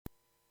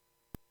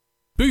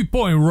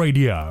Bootboy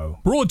Radio,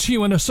 brought to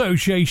you in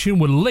association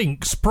with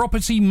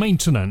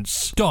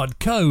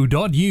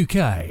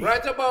linkspropertymaintenance.co.uk.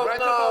 Right about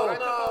now,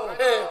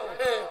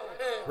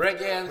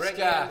 Reggae and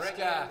Ska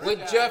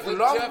with Jeff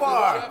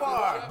Lombard,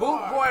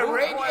 Bootboy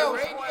Radio.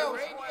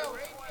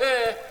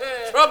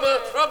 Trouble.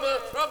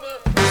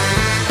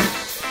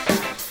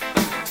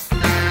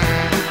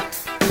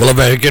 Well, a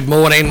very good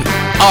morning,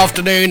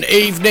 afternoon,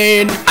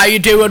 evening. How you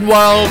doing,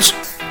 world?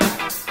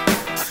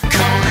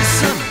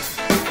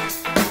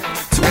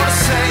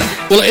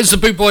 Well, it is the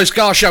Bootboy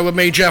Ska Show with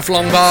me, Jeff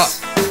Longbar.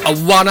 A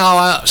 1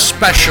 hour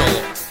special.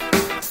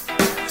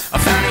 A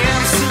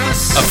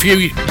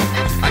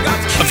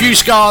few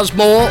scars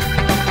more.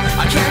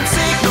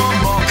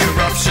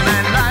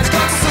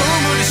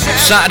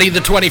 Saturday the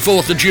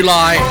 24th of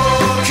July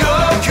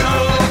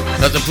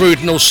at the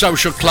Brudenell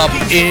Social Club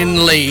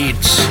in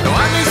Leeds.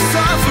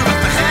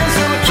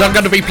 So I'm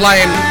going to be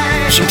playing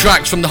some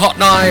tracks from the Hot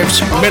Knives,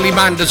 Millie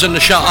Manders and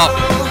the Shut Up,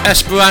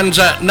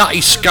 Esperanza,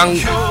 Nutty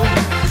Skunk,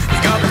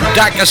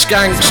 Dagger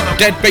Skanks,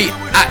 Deadbeat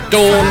at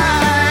Dawn,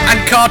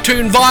 and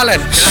Cartoon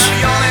Violence.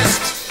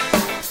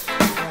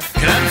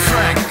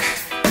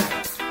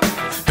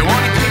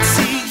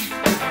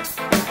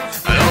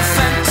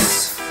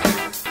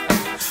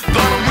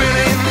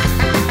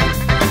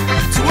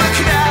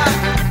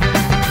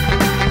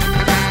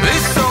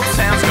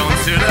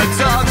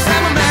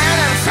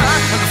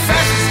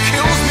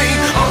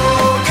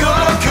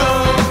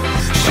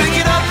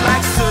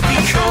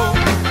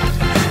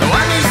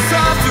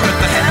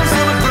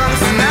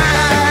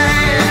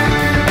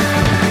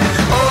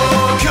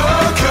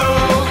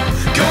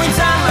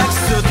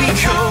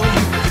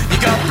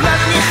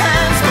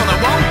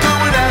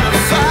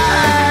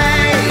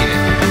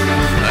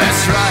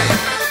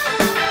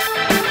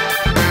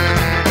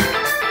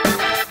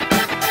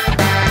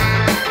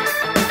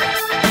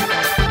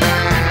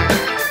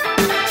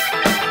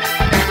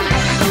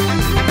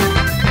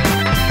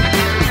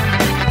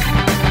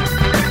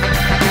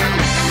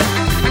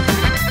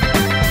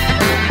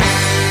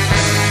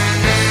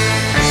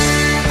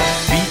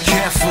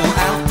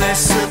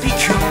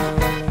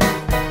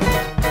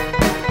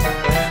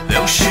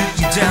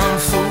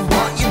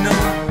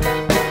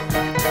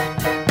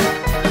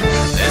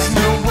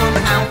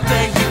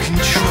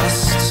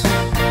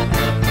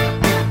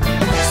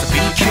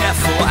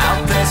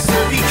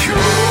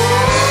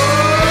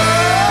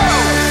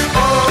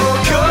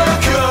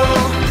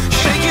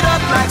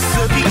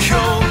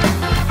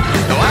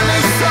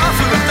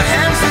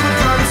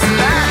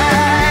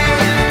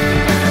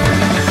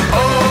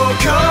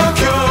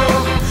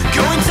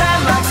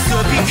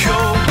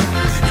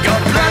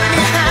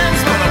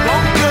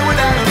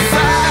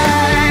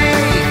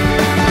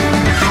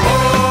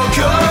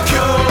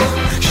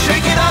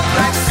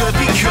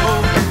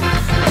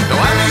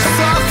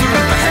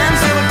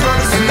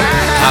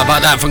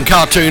 From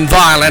Cartoon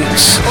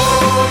Violence.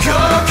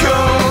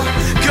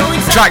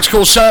 The track's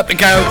called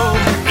Serpico.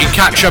 You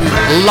catch them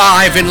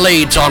live in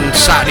Leeds on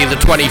Saturday the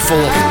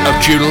 24th of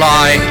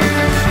July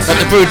at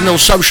the Brudenell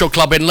Social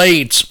Club in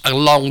Leeds,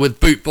 along with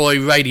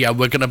Bootboy Radio.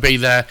 We're going to be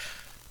there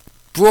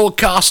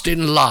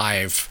broadcasting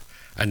live,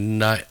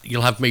 and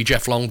you'll have me,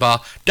 Jeff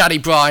Longbar, Daddy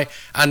Bry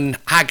and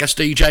Haggis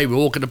DJ. We're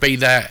all going to be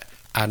there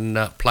and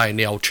playing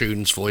the old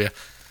tunes for you.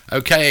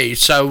 Okay,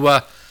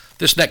 so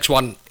this next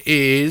one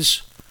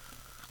is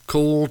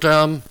called,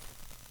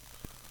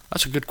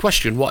 that's a good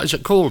question. What is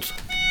it called?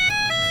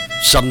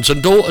 Sons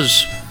and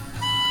Daughters.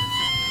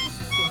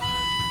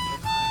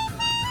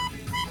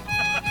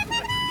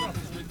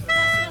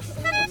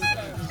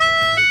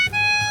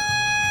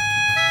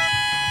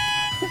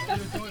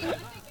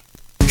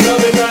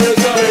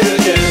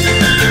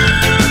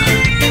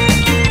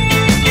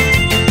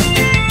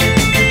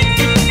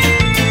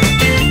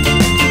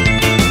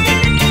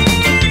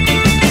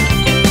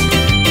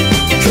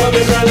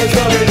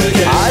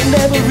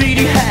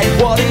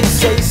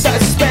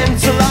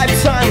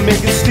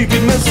 Making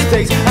stupid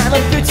mistakes, and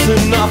I'm fit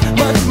enough,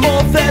 much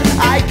more than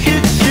I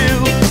could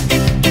do.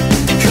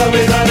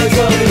 Coming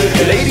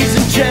again. Ladies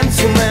and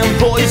gentlemen,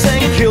 boys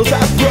and girls,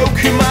 I've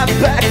broken my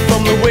back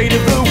from the weight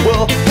of the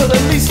world, but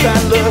at least I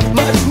learned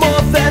much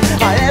more than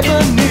I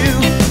ever knew.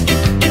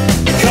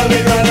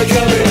 Coming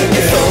again.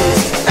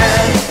 Sons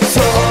and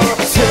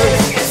daughters,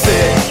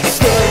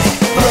 sisters,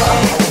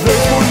 brothers,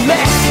 won't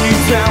let you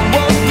down,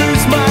 won't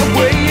lose my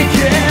way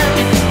again.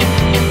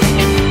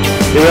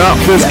 Yeah,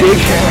 first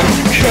gig.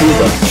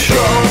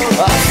 Control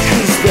us,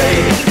 'cause they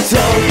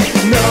don't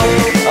know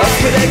us,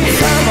 but every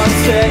time I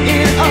say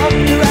it up,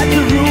 they're at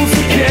the rules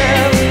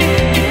again.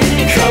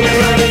 Coming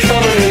round and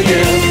coming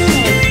again.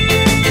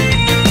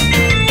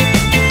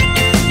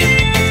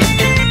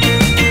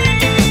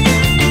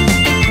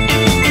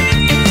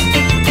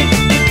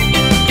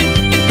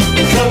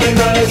 Coming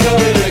round and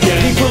coming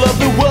again. People of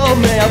the world,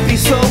 may I be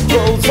so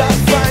bold, I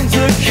find a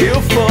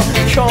cure for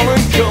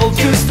common cold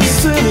just as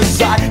soon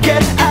as I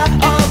get out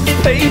of the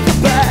paper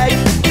bag.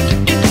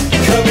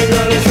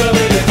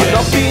 I've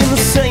not been the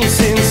same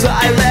since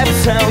I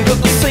left town,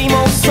 got the same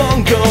old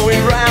song going.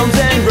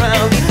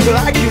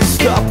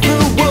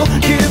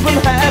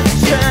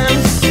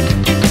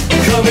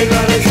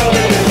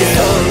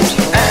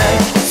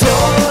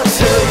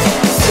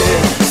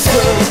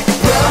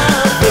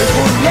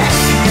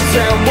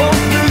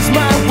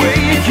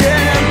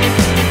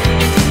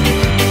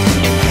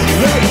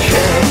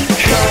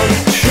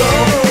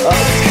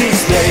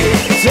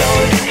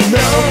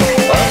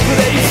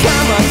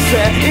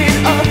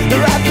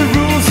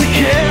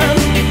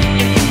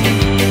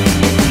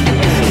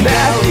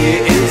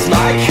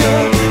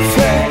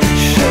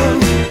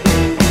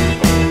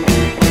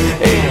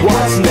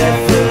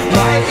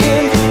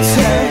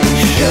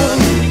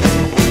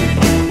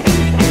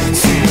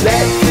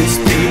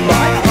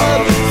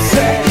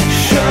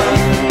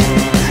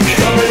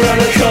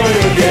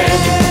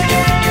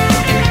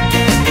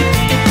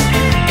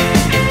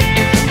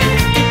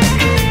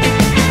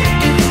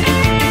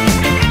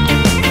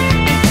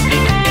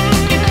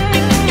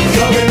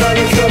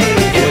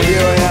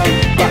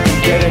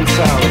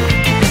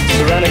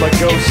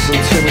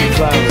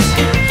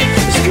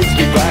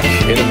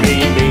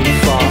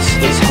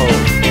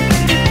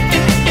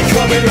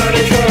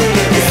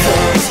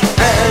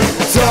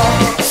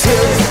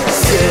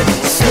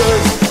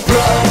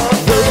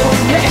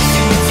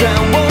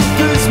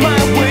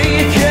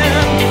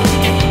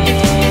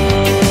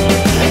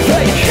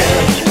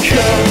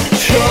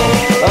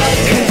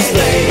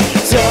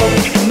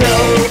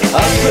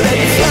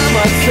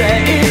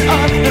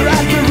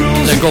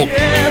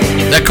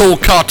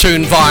 called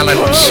Cartoon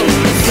Violence.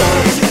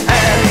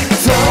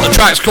 The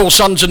track's called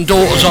Sons and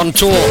Daughters on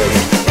Tour.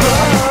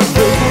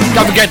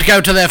 Don't forget to go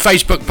to their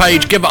Facebook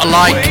page, give it a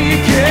like. They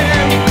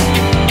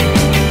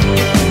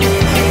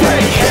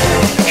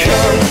can't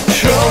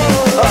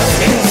control us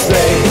 'cause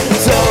they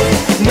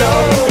don't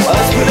know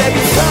us. But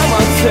every time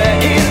I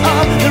set it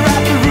up, they're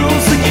at the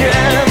rules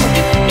again.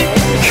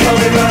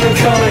 Coming round and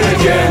coming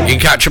again. You can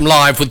catch them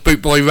live with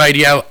Bootboy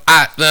Radio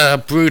at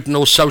the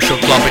Brudenell Social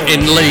Club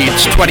in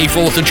Leeds,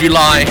 24th of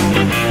July.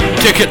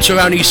 Tickets are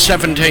only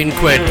 17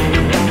 quid.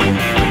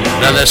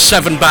 Now there's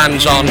 7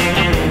 bands on,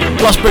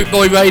 plus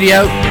Bootboy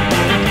Radio.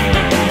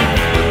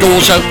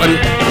 Doors open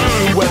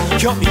Well, you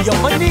got me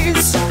on my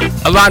knees,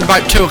 around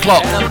about 2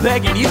 o'clock. and I'm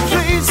begging you,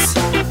 please.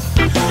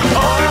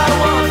 All I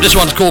want This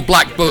one's called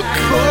Black Book.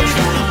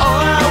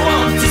 all I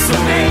want is a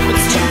name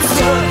that's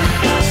too.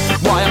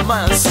 Why am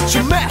I such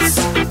a mess?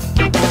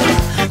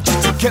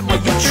 Did you get my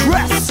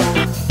address?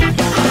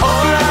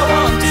 All I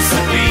want is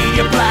to be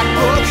a black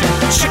book.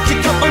 Check,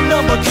 you got my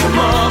number, come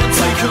on and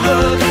take a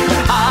look.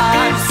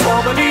 I'm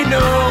formerly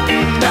known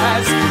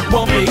as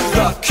one big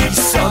lucky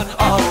son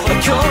of a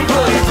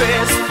convert.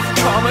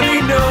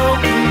 Commonly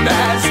known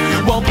as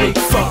one big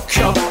fuck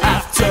up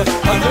after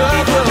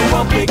another.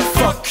 One big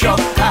fuck up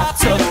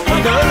after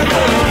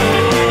another.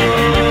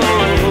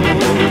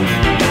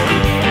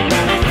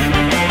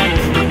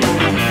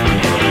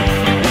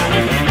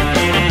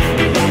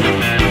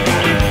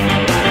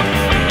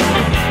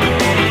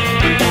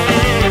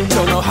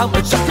 Don't know how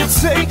much I can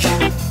take.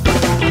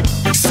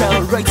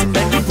 Accelerate and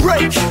then you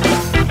break.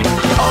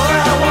 All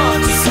I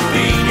want is to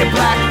be a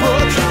black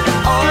book.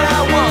 All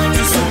I want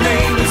is a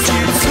name that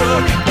you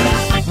took.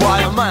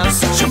 Why am I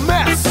such a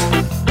mess?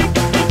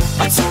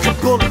 I took a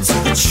bullet to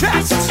the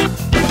chest.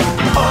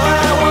 All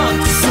I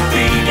want is to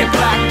be a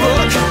black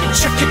book.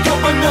 Check, you got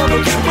my number,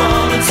 come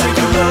on and take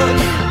a look.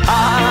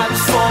 I'm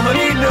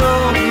formerly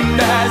known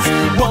as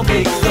one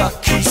big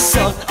lucky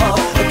son of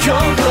a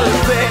convert.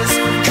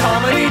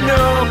 Commonly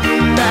known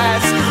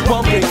as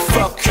one big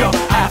fuck up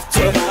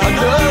after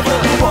another.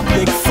 One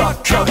big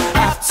fuck up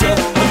after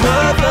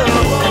another.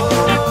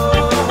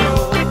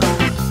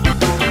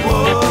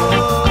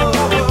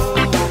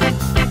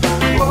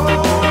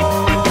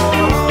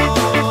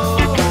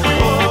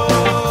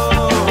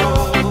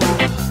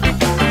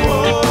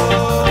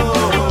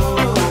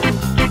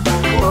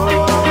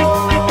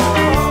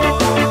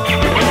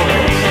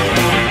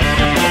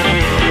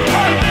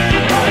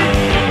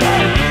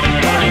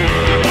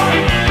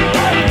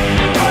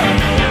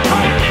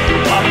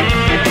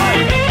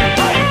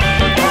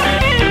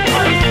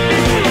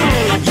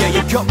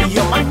 Got me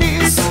on my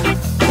knees,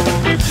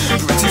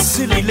 pretty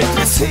silly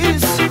little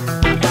tears.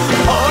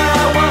 All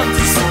I want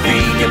is to be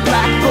a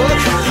black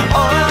book.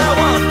 All I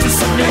want is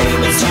a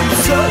name that's you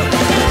took.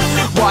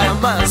 Why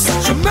am I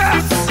such a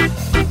mess?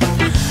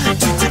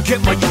 Did you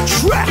get my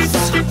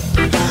address?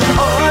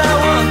 All I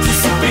want is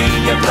to be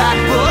a black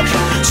book.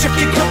 Check,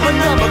 you got my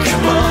number,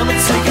 come on and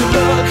take a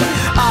look.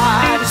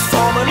 I was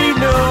formerly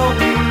known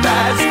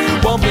as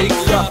one big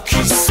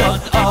lucky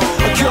son of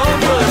a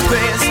convert.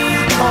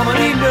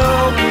 Commonly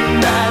known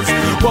as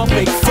one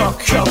big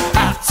fuck up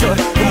after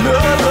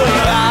another.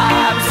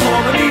 I'm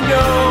formerly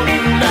known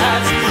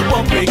as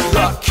one big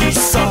lucky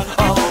son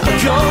of a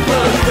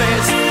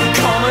convert.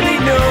 Commonly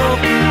known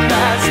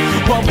as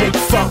one big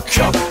fuck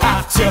up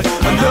after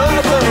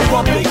another.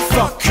 One big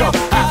fuck up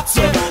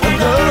after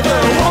another.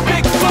 One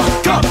big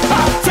fuck up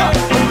after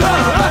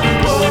another.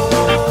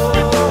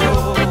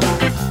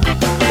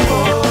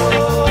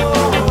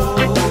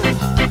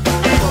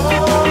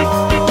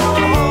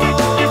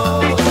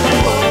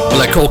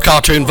 They're called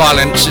Cartoon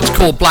Violence. It's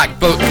called Black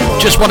Book.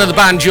 Just one of the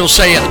bands you'll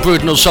see at the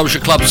Brudenell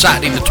Social Club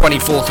Saturday the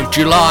 24th of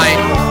July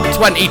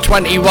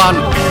 2021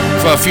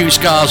 for a few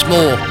scars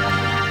more.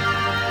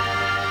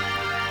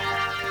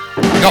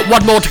 Got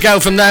one more to go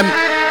from them.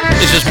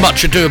 This is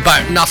Much Ado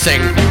About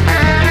Nothing.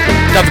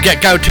 Don't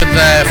forget, go to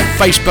their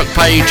Facebook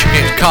page.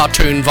 It's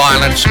Cartoon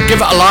Violence. Give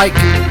it a like.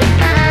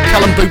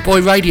 Tell them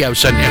Bootboy Radio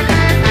sent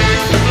you.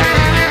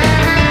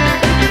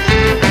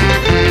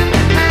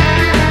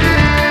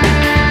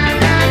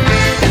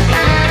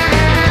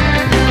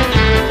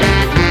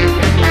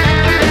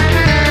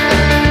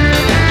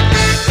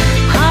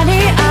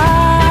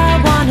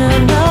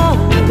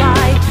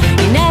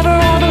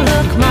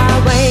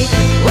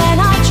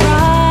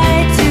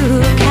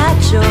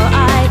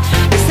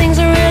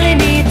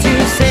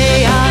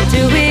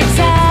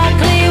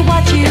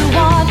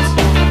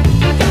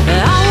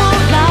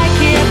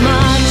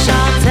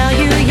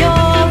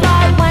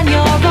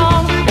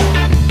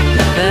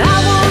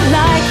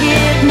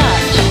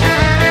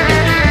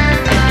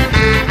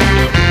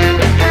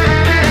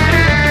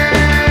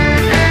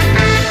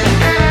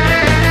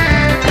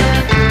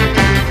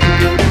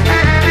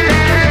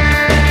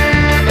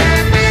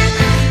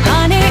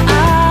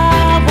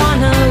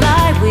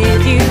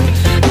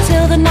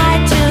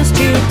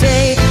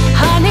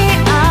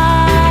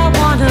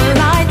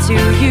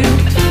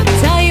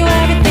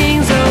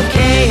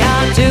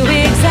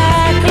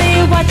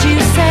 you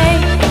say,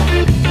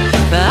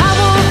 but I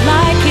won't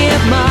like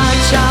it much.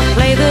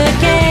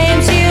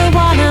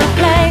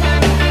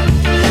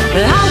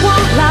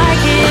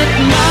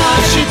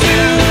 much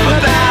ado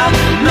about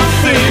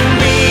nothing.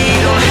 We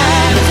don't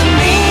have to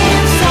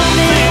mean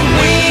something.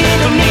 We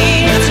don't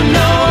need to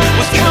know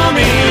what's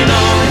coming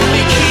on.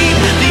 We keep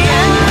the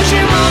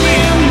engine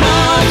running.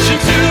 Much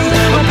ado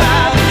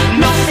about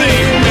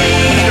nothing. We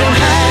don't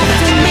have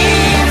to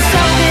mean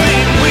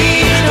something. We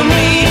don't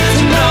need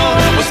to know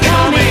what's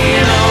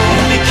coming on.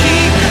 We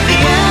keep the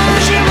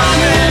engine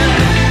running.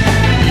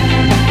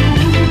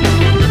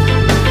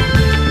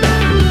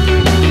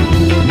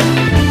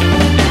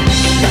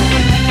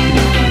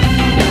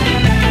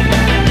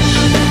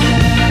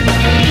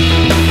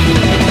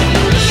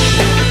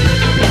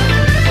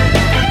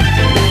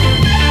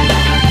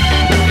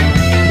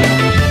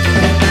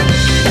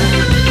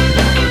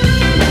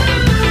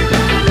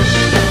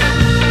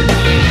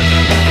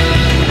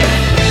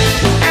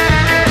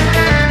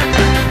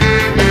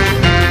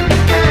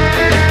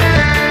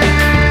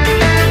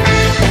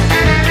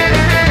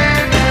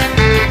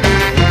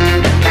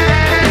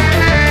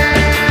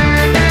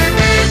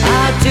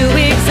 I'll do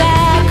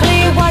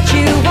exactly what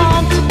you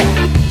want.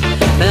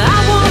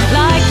 I won't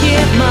like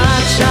it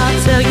much.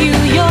 I'll tell you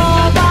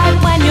you're right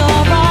when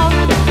you're wrong.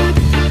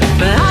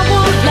 But I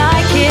won't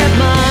like it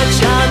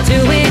much. I'll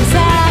do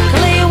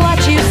exactly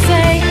what you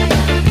say.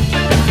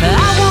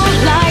 I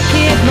won't like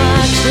it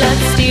much.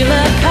 Let's steal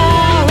a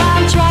car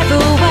and drive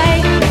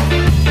away.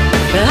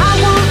 I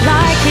won't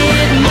like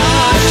it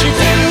much. You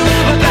do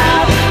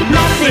about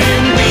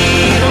nothing. We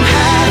don't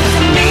have to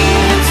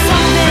mean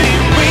something.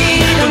 We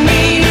don't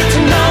need to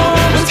know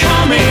what's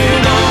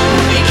coming on.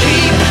 We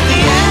keep the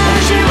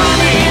engine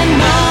running.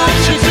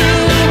 Much you do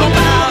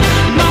about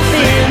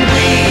nothing.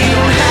 We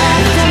don't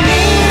have to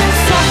mean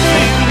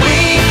something. We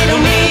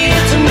don't need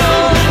to know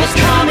what's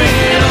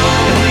coming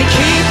on. We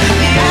keep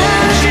the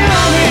engine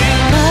running.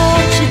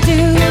 Much you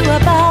do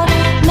about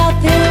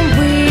nothing.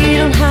 We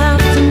don't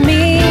have to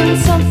mean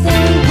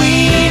something.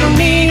 We don't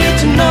need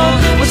to know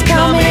what's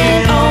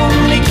coming.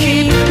 Only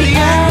keep the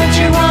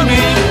engine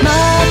running.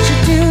 Much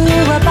ado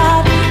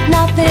about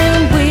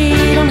nothing.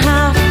 We don't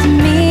have to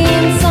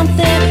mean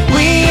something.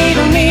 We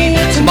don't need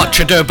to Much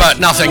Ado About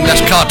Nothing,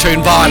 that's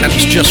Cartoon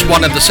Violence, just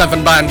one of the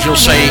 7 bands you'll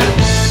see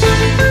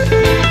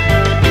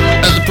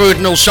at the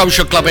Brudenell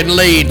Social Club in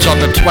Leeds on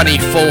the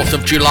 24th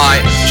of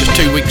July, just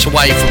 2 weeks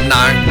away from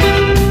now.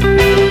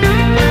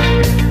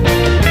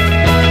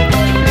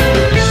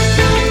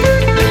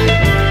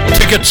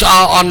 Tickets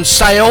are on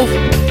sale,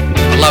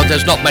 although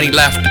there's not many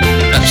left,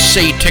 at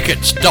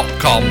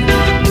ctickets.com.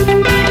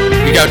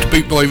 You go to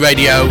Bootboy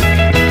Radio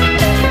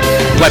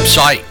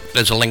website,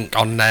 there's a link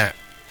on there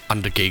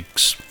under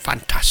gigs.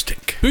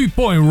 Fantastic.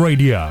 Bootboy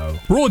Radio,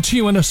 brought to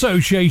you in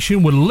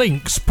association with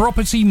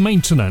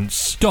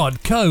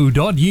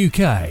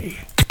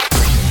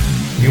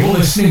linkspropertymaintenance.co.uk. You're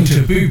listening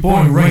to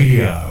Bootboy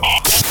Radio.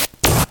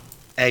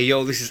 Hey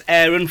yo, this is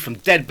Aaron from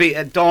Deadbeat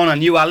at Dawn,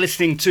 and you are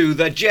listening to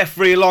the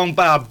Jeffrey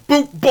Longbar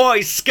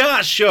Bootboy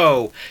Ska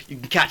Show. You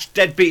can catch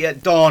Deadbeat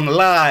at Dawn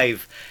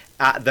live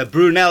at the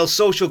Brunel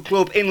Social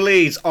Club in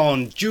Leeds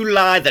on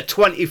July the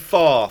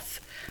 24th,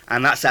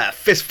 and that's at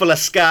Fistful of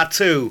Ska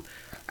 2.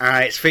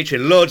 It's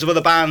featuring loads of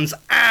other bands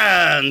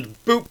and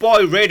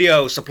Bootboy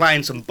Radio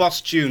supplying some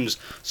boss tunes,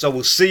 so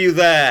we'll see you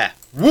there.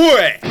 Woo!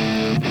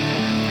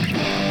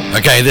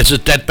 Okay, this is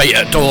Deadbeat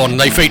at Dawn.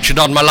 They featured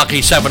on my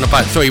Lucky 7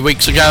 about 3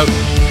 weeks ago.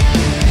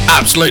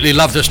 Absolutely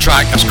love this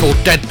track. It's called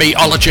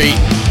Deadbeatology.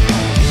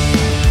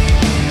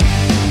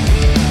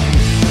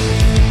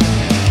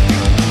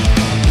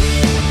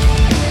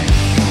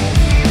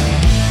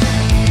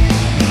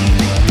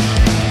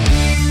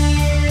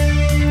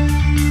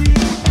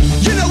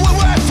 You know where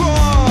we're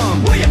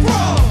from. Where you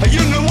from?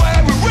 You know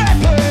where we're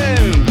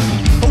rapping.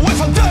 We're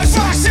from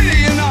Thursday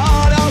City in the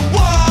heart of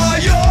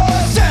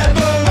Warrior 7.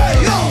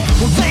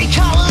 Well, they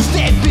call us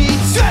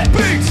deadbeats.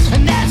 Deadbeats.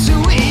 And that's who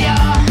we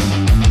are.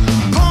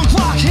 Punk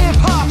rock, hip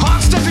hop,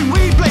 hot stepping,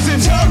 weed blazing,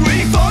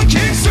 terry,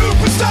 funky.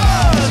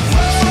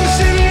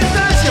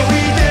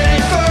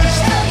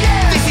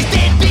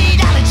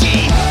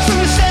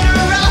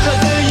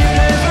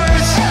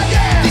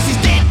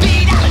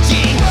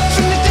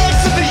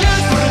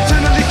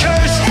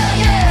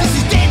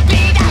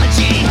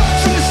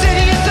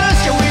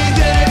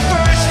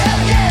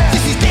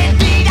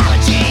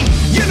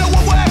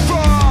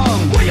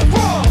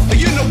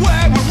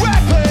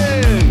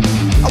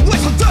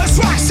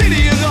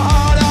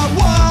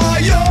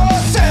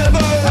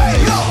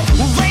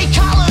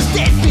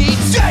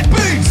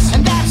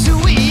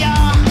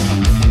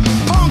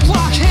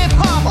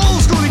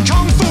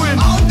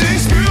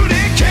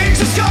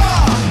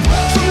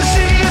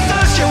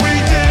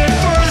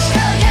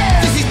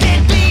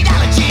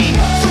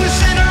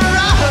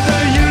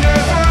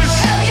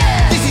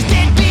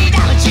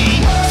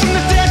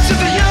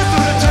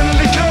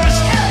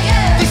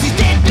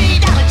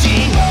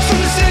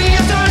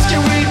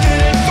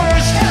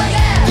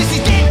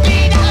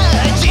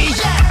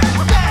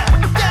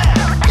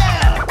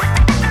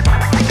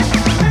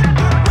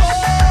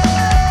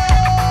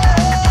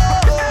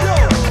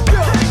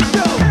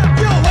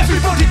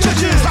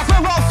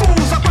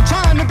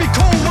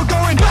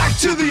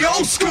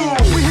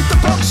 hit the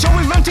book, so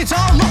we rent it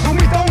all up and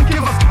we don't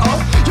give a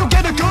you'll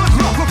get a good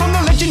look. We're from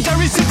the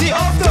legendary city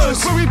of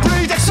Thirst, where we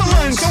breed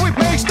excellence, so it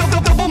makes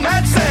double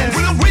mad sense.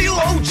 We're the real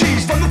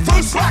OGs from the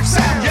first rock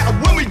sound. Yeah,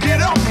 when we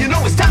get up, you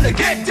know it's time to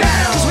get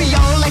down. Cause we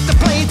all like to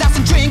play, dance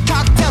and drink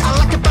cocktails. I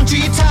like a bunch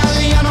of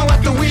Italiano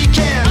at the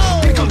weekend.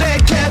 Pickle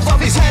dead cats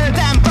off his head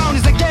and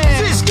brownies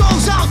again. This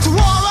goes out to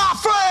all our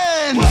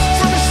friends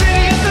from the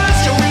city of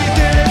Thirst, so we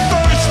did it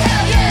first.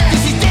 Hell yeah.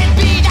 This is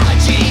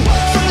Deadbeatology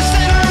from the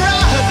center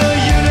of the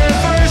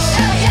universe.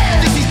 Hell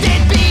yeah. This is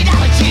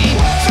Deadbeatology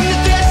from the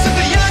depths of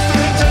the earth,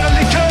 we're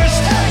eternally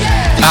cursed. Hell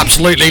yeah.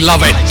 Absolutely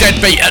love it.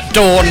 Deadbeat at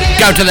Dawn.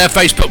 Go to their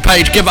Facebook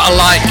page, give it a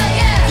like.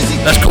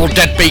 That's called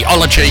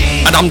Deadbeatology.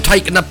 And I'm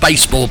taking a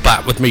baseball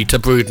bat with me to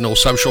Brudenell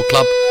Social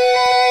Club.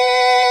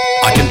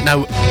 I didn't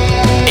know.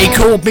 He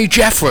called me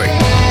Jeffrey.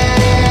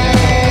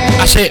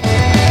 That's it.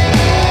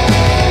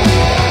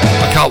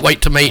 I can't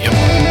wait to meet him.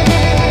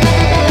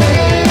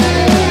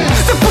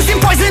 They're pushing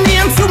poison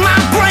into my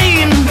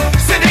brain.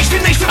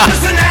 Sedation,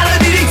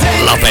 personality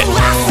dictate. Love it.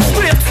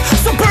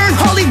 So burn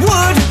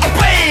Hollywood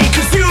away.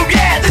 Cause you,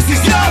 yeah, this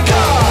is your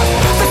god.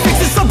 The fix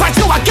is so bright,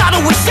 so I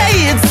gotta wear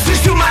shades.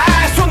 Just shoot my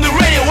eyes from the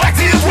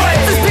radioactive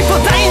waves. There's people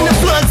dying of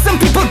blood,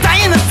 some people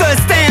dying of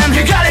thirst. And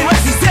you gotta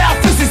rest yourself,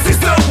 this is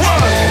the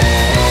word.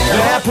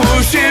 They're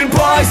pushing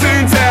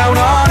poison down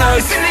on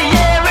us. It's in the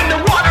air, in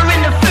the water,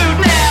 in the food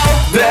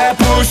now. They're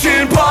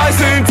pushing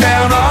poison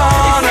down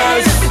on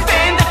us.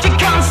 That you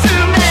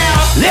consume now.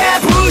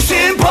 They're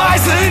pushing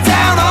poison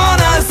down on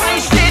us.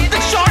 Shit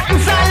that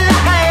shortens our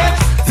lives.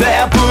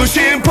 They're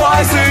pushing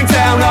poison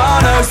down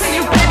on us.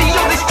 You baby,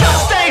 yo, this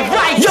just ain't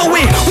right. Yo,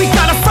 we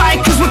gotta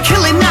fight cause we're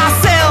killing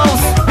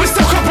ourselves. We're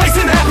so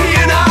complacent, happy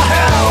in our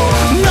hell.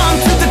 None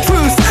to the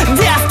truth,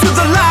 death to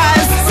the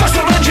lies.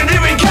 Social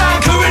engineering,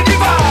 conquering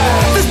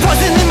divide. There's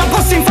poison in my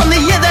bloodstream from the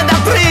air that I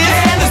breathe.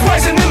 And there's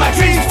poison in my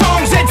dreams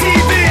from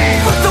ZTV.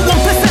 The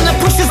 1% that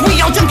pushes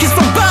we all junkies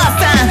from birth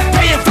and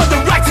paying for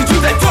the right to do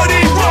that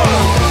dirty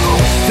work.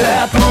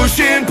 They're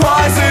pushing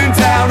poison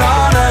down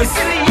on us.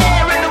 In the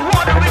air, in the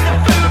water, in the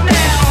food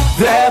now.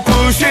 They're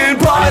pushing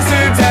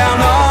poison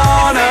down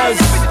on us.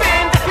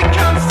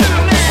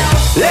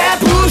 They're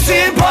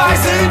pushing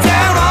poison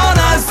down on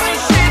us.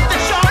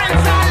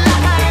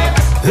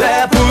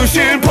 They're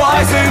pushing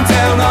poison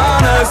down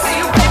on us.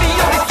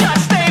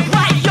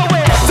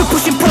 The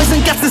pushing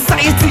poison got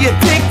society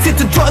addicted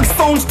to drugs,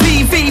 phones,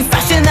 TV,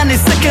 fashion, and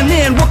it's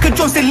sickening. What could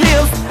drugs they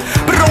live?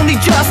 But only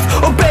just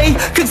obey,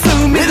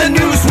 consume in the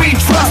news we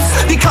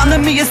trust. The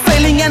economy is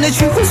failing and the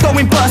truth is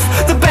going bust.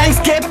 The banks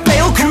get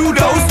bailed,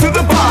 kudos to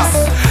the boss.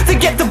 They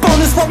get the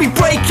bonus while we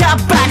break our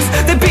backs.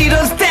 They beat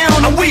us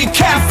down and we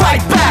can't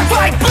fight back.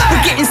 Fight back.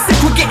 We're getting sick,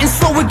 we're getting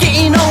slow, we're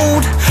getting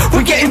old.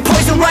 We're getting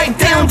poison right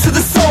down to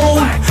the soul.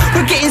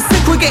 We're getting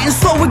sick, we're getting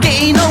slow, we're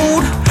getting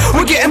old.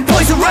 We're getting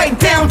poison right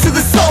down to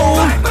the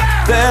soul.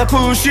 They're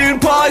pushing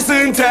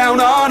poison down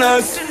on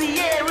us. In the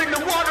air, in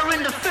the water,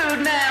 in the food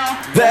now.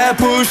 They're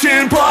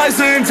pushing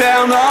poison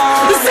down on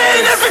us. This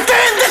ain't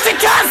everything that you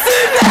can't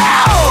see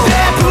now.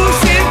 They're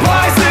pushing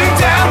poison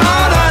down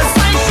on us.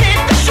 Shit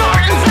that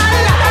shortens our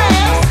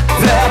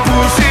lives. They're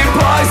pushing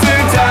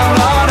poison down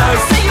on us.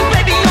 Say you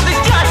baby, yo, this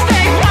just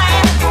ain't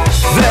right.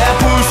 They're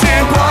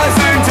pushing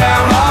poison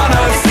down on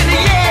us. It's in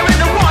the air, in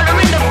the water,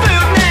 in the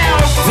food now.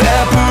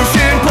 They're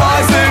pushing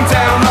poison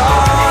down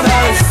on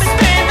us.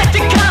 Everything that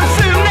you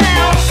consume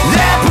now.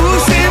 They're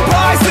pushing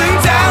poison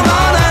down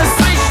on us.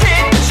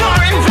 Shit that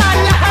shortens our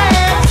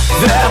lives.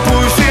 They're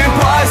pushing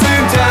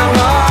poison down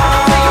on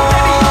us.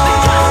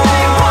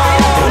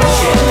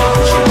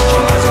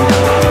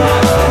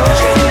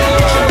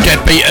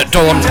 Deadbeat at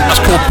Dawn. That's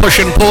called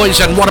Pushing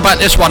Poison. What about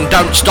this one?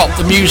 Don't Stop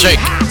the Music.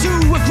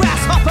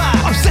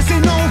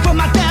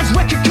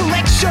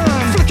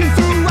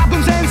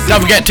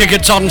 Don't forget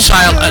tickets on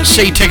sale at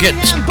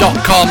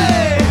ctickets.com.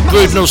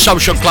 Brudenell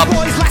Social Club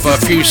for a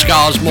few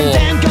scars more.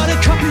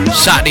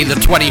 Saturday the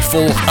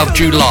 24th of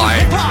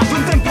July.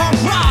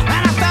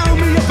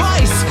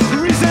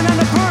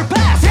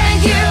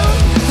 Thank you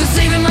for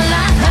saving my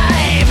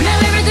life. Now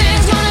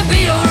everything's gonna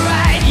be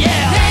alright.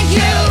 Yeah. Thank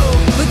you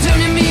for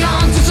turning me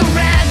on to some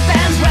rad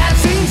bands, rap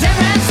scenes, and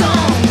rap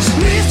songs.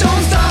 Please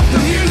don't stop the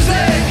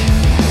music.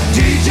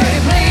 DJ,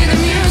 play the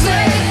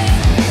music.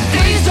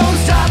 Please don't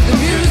stop the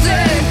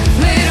music.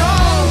 Play it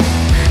all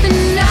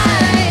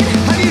night.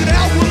 I needed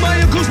help with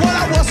my uncles while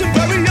I wasn't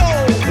very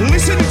old.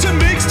 Listening to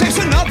mixtapes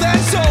and all that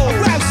soul.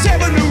 Around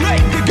 7 or 8,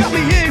 they got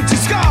me into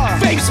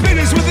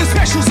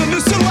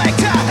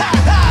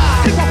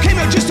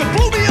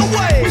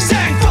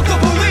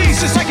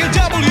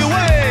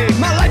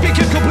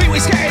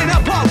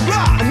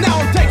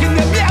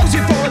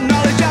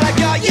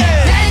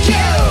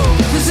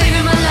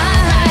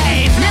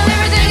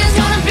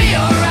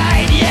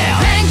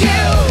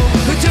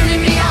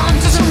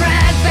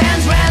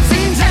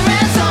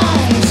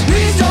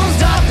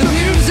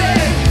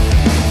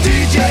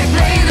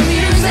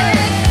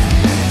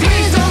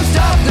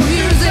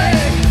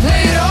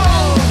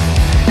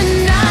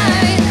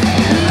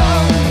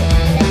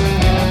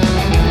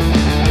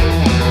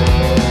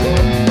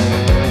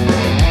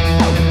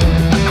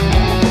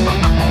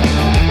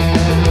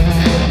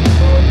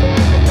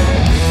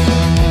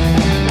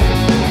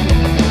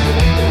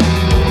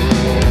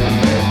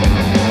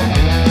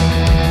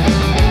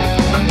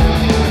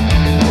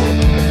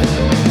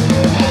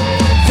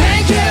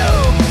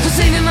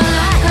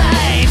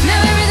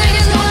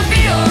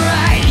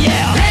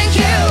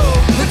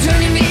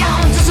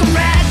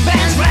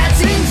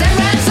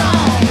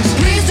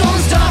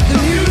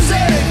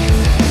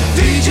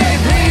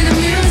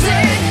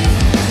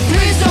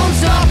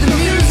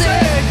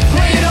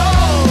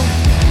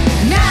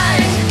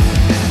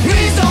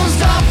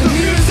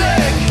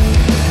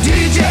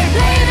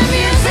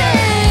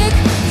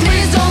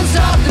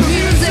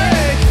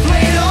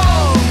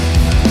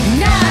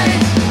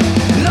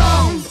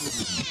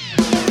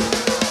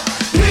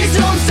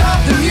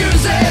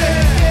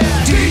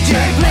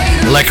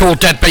They're called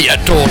Deadbeat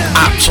at Dawn.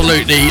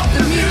 Absolutely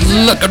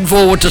looking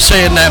forward to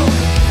seeing them.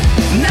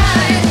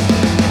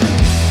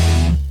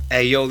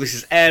 Hey yo, this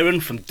is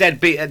Aaron from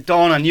Deadbeat at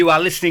Dawn, and you are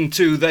listening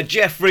to the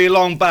Jeffrey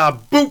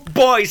Longbar Boot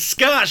Boy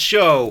Ska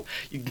Show.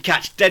 You can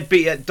catch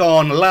Deadbeat at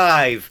Dawn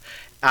live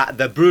at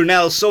the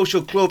Brunel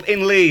Social Club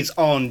in Leeds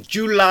on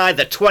July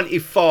the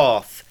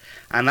 24th,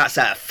 and that's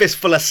at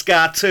Fistful of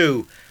Ska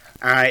 2.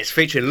 It's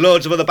featuring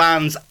loads of other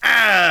bands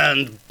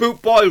and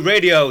Boot Boy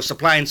Radio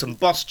supplying some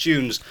boss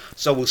tunes,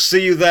 so we'll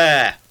see you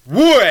there.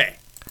 Whey!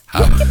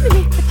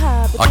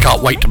 I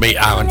can't wait to meet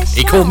Aaron.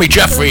 He called me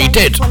Jeffrey, he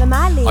did.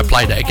 I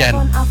played it again.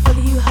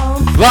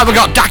 Right, we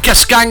got Dakka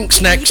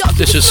Skanks next.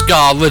 This is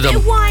Ska Rhythm.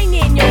 Quick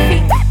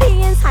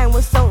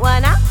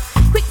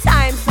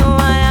time,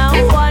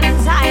 one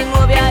time,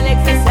 move your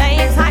legs the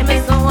same time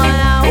as someone.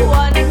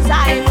 One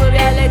time, move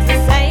your legs the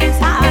same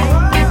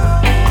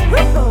time.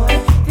 Rude boy,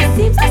 this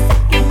seems like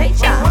second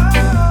nature.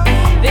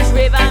 This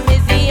rhythm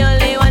is the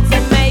only one to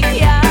make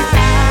ya.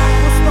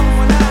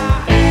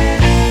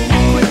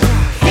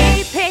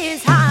 He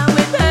pays time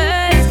with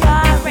the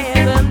ska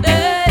rhythm,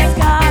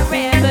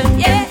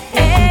 yeah.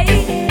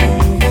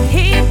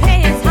 He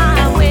pays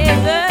time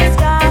with the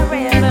ska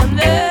rhythm,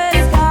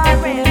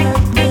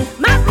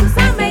 My boots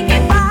are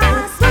making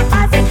fast, my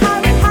eyes are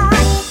high and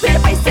high. With the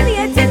bass in the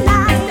air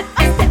tonight, I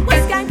step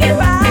was gonna get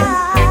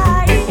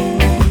right.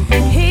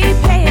 He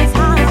pays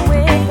time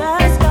with the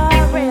ska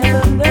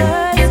rhythm,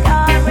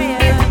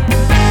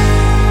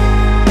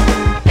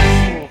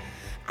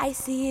 I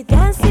see you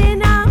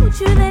dancing out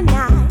through the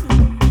night,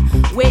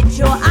 with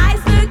your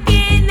eyes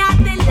looking at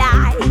the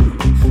light.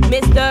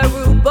 Mr.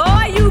 Rude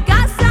Boy, you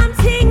got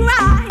something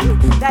right.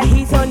 That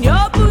heat on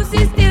your boots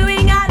is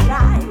doing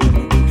alright.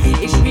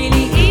 It's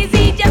really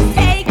easy, just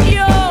take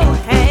your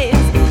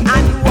hands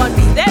and one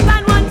step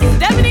and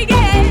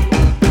again.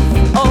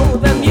 Oh,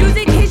 the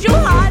music is your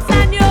heart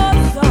and your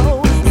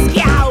soul.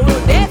 Ska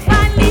will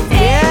definitely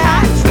take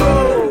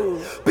control.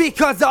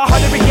 Because the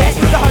harder we get,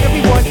 the harder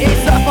we want.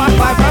 It's a 5-5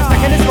 round,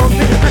 stacking this one,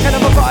 cracking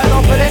up a bottle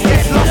off, but let's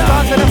get lost.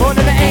 Dance in the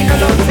morning, it ain't a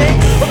long thing.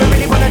 What we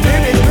really wanna do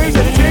is groove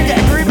to the tune, get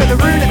a groove with the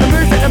rune and the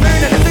moves and the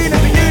moon, and as soon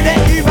as we do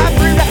that, you have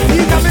proved that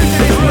you can move to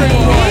this room.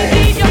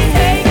 Easy, just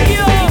take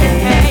your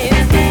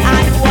hands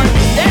and one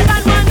step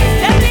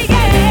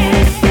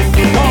again.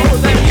 Oh,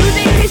 the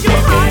music is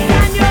your heart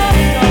and your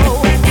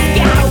soul.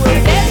 Ska will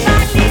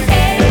definitely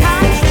take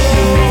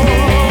control.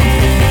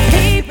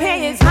 He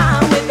pays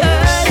time with the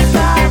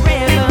ska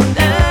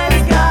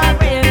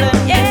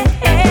rhythm, yeah.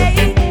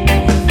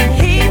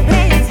 He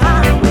pays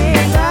time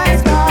with the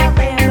ska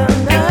rhythm,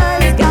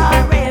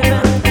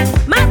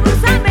 My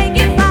boots are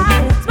making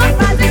fast, my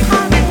eyes are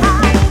high and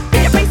high.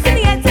 With your face in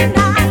the air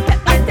tonight, step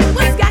by step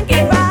was gonna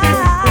get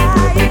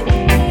right.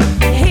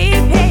 He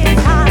pays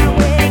time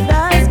with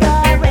the ska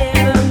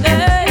rhythm,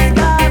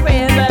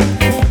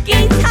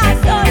 guitar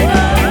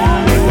solo. He pays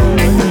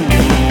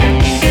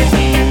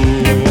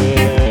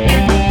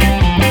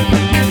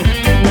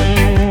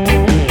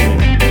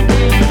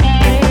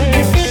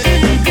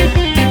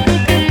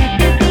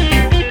time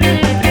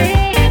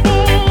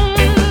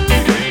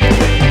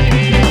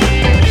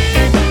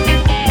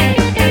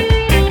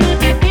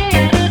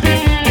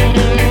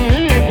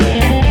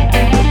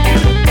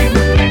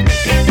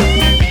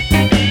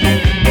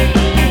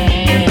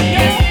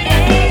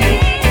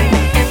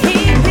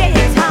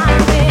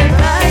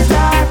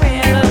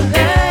with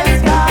the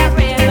ska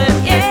rhythm,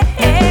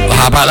 yeah.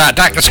 How about that?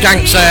 Dakka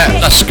Skanks there,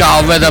 the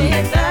Ska Rhythm.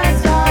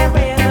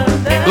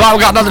 Right, we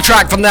got another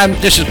track from them.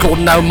 This is called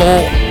No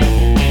More.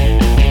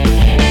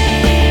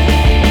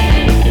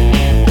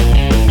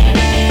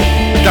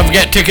 Don't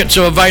forget, tickets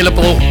are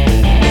available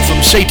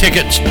from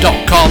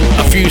ctickets.com.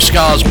 A few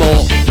scars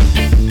more.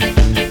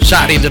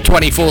 Saturday the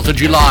 24th of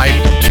July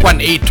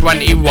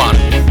 2021.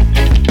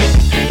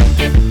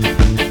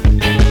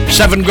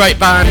 7 great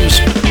bands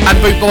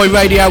and Boot Boy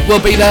Radio will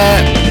be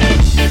there.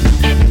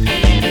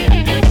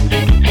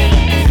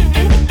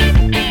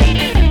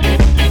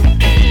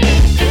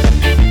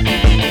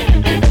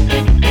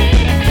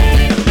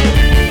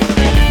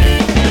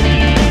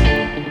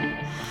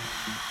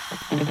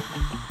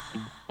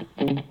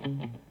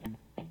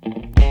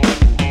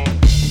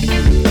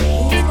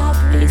 He's got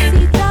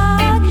greasy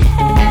dark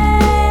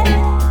hair,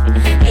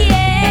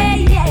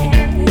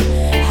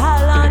 yeah. How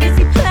long does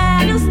he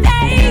plan on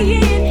staying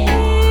here?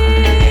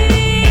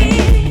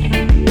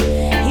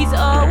 He's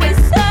always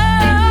so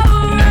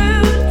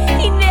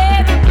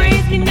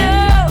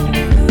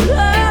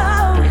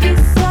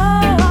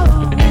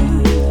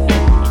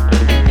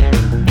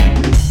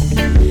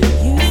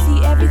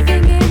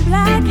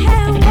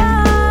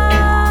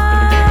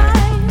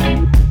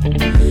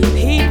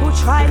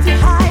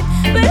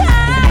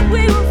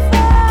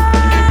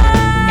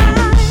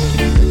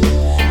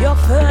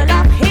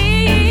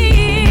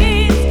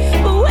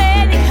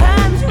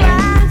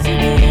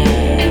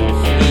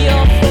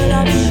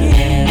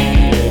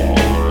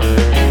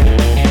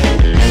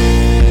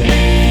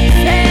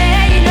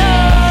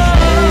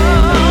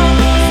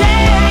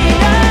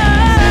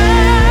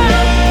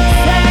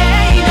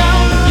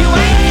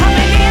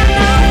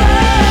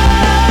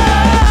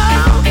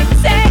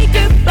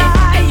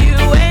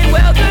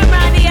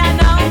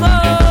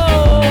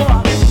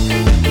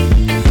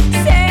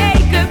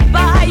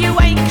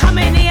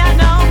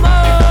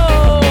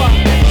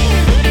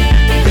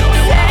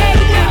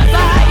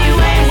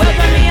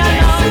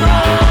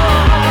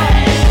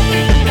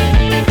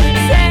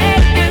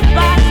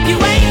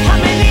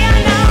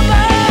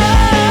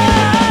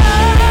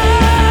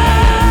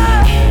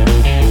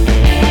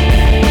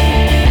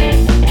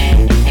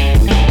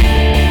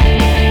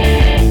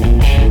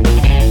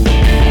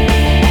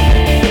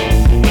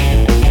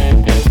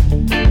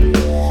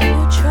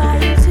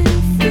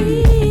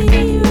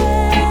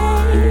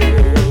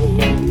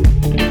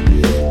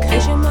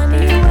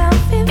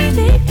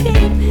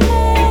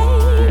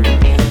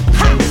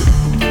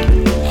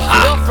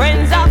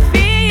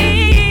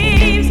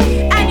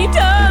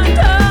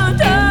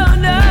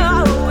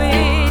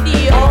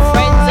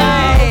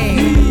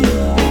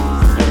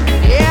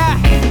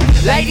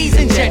Ladies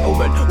and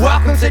gentlemen,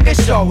 welcome to the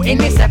show. In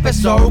this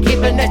episode,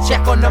 giving a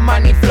check on the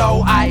money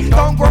flow. I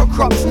don't grow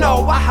crops,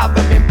 no, I have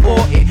them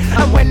imported.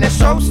 And when the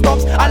show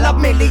stops, I love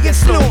millions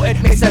slaughtered.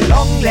 It's a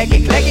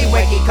long-legged,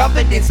 leggy-weggy,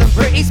 covered in some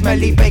pretty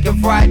smelly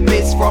bacon fried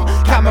bits from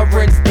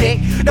Cameron's dick.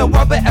 The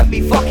world better be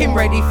fucking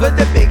ready for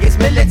the biggest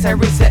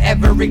militaries to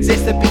ever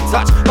exist to be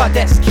touched by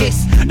death's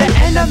kiss. The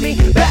enemy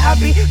better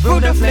be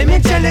through the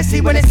flaming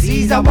jealousy when it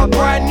sees our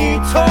brand new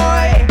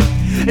toy.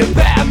 It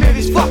better move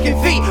his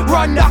fucking feet,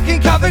 run, knock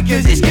and cover,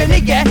 cause it's gonna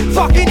get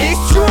fucking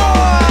destroyed.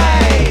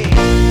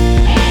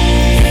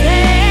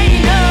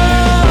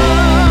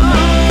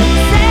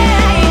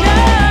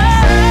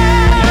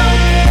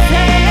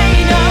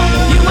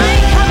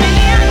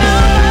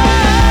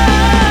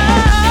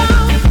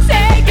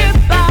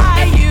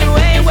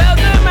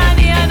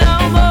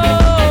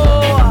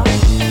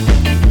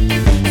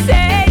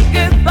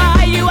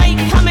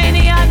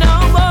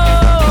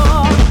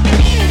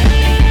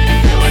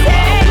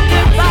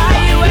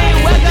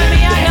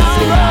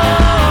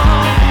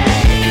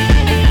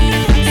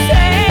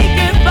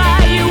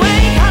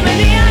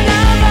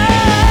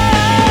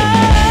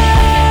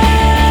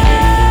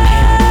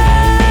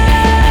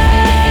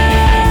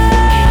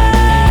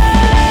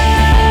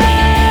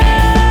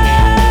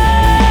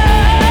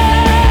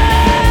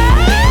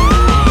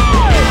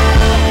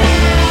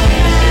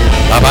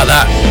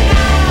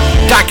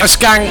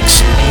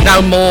 Skanks,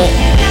 No More,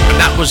 and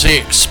that was the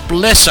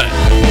explicit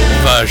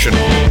version.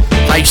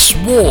 They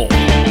swore.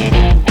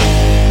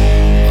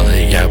 Well,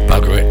 there you go,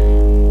 bugger it.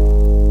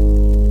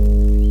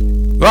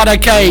 Right,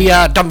 okay,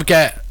 don't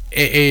forget,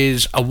 it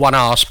is a 1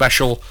 hour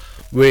special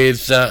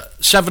with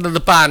 7 of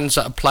the bands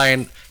that are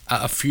playing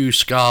at A Few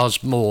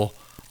Scars More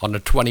on the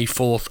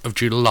 24th of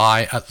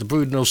July at the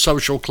Brudenell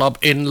Social Club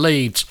in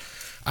Leeds.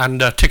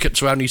 And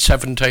tickets are only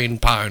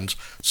 £17.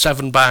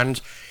 7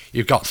 bands.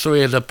 You've got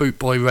 3 of the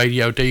Bootboy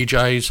Radio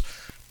DJs,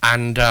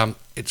 and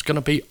it's going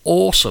to be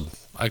awesome,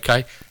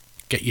 okay?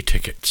 Get your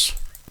tickets.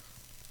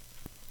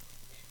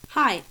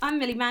 Hi, I'm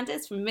Millie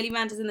Manders from Millie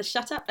Manders in the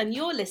Shut Up, and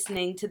you're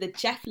listening to the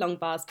Jeff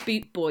Longbar's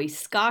Bootboy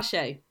Ska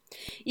Show.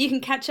 You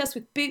can catch us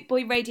with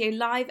Bootboy Radio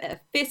live at A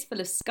Fistful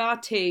of Ska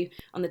 2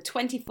 on the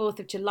 24th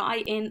of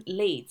July in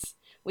Leeds.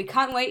 We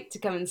can't wait to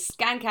come and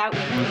skank out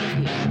with all of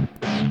you.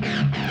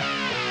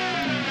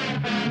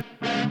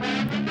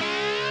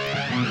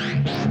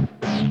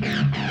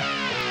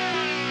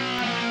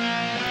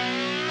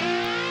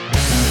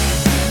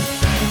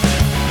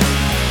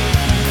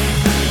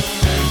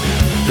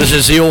 This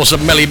is the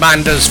awesome Millie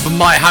Manders from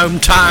my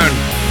hometown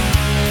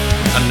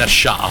and the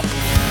Shut Up.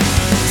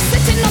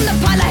 Sitting on the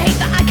pile of hate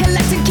that I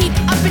collect and keep.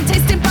 I've been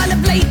tasting pile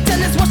of late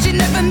and it's washing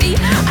over me.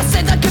 I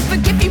said I could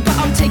forgive you, but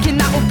I'm taking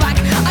that all back.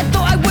 I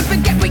thought I would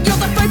forget, but you're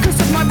the focus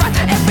of my wrath.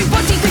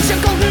 Everybody thinks you're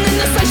golden in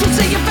the social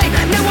to your fame.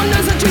 No one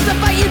knows the truth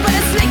about you, but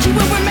a snake you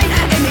will remain.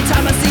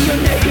 Anytime I see your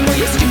name or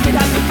your stupid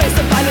happy face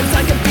of violence,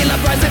 I can feel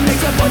uprising,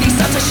 makes my body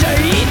start to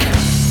shake.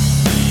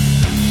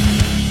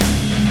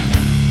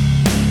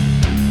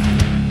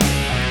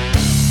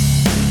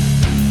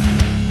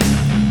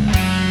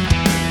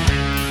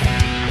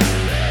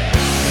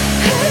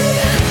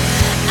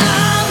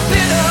 I'm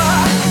bitter,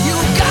 you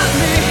got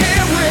me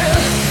here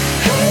with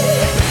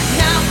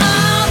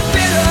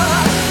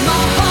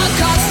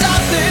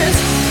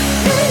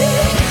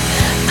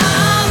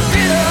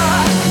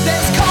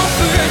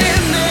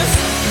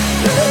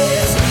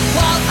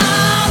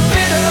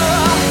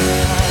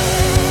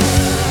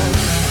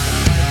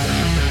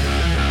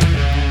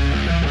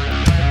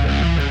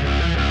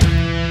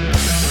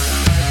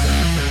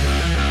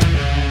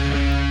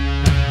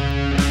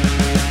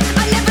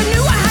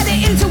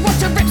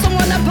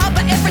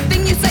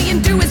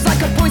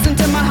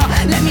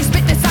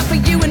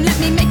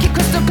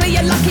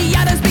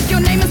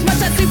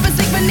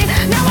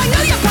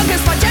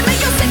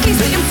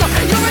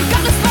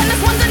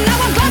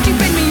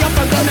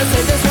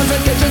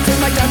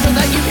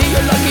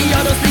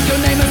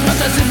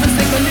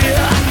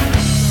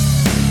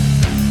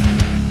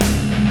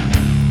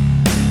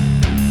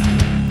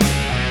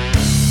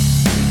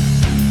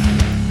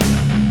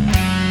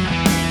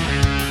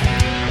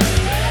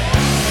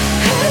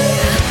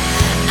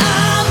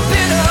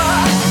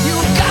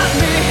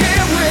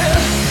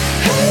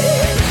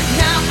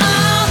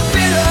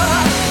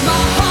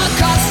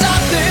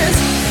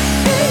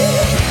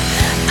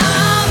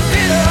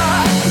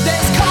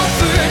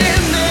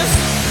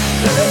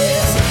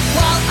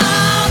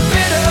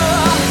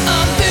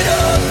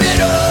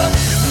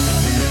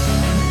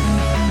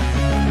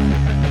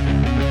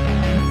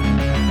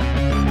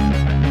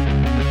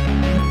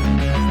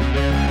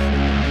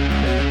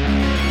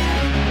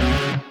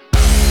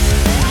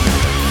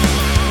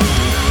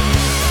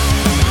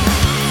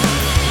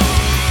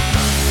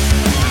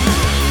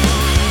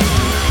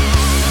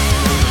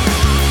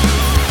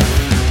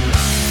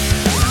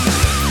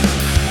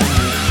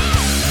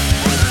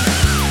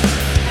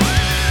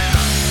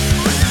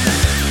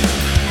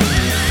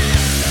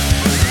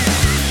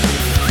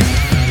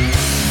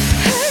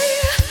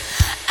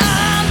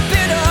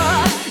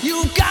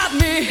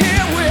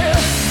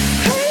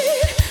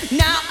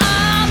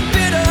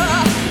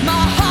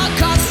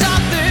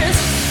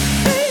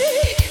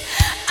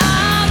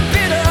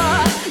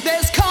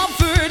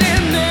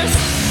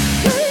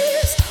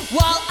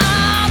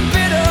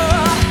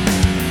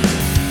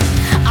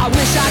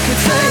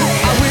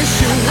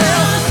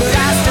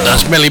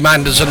That's Millie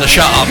Manders and the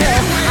Shut Up.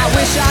 I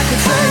wish I could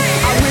say,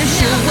 I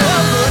wish you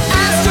would, but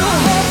I still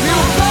hope you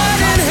burn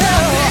in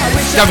hell. I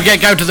wish Don't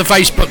forget, go to the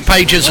Facebook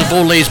pages of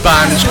all these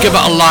bands, give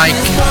it a like.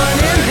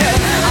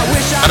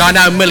 And I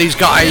know Millie's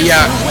got a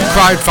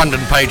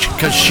crowdfunding page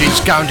because she's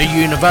going to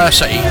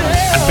university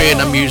and being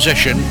a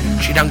musician,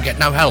 she don't get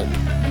no help.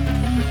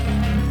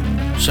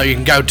 So you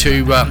can go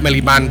to Millie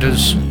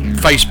Manders'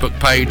 Facebook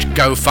page,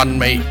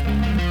 GoFundMe,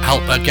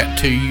 help her get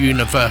to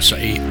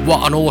university.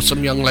 What an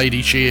awesome young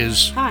lady she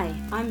is. Hi,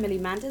 I'm Millie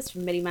Manders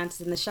from Millie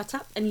Manders and the Shut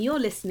Up, and you're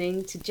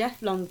listening to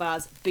Jeff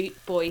Longbar's Boot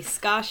Boy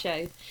Ska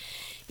Show.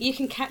 You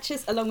can catch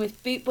us along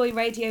with Boot Boy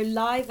Radio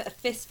live at a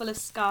Fistful of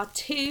Ska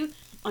 2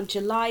 on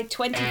July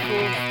 24th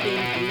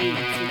in Leeds.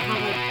 You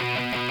can't wait.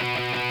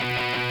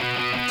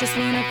 just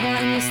wanna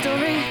part in your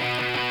story.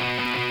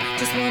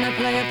 Just wanna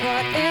play a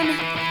part in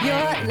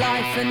your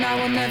life, and I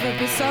will never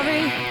be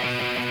sorry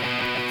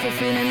for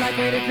feeling like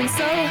we'd have been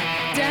so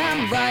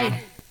damn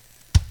right.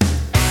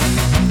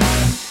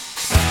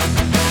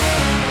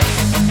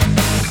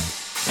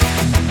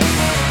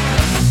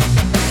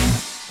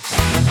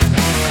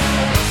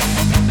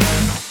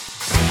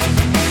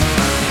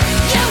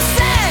 You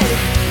said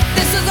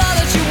this is all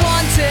that you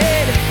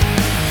wanted.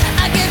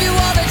 I gave you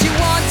all that you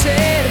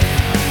wanted,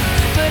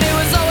 but it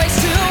was always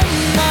too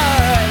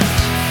much.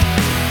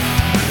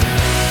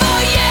 For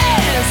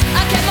years,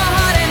 I kept my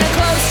heart in a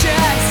closed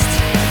chest,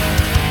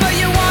 but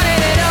you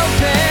wanted it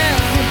open,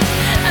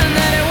 and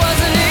then it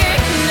wasn't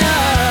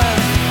enough.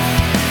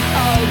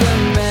 All the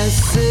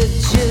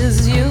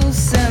messages you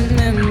sent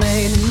me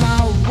made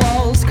my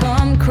walls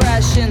come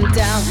crashing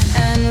down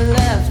and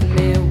left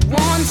me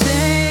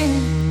wanting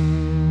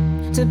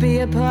to be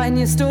a part in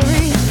your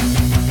story,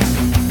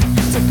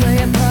 to play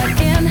a part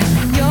in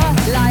your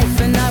life,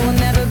 and I will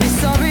never be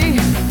sorry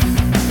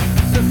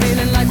for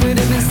feeling like we'd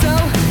have been so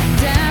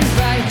damn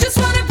right. Just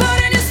wanna part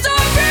in your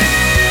story,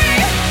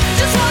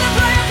 just wanna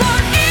play a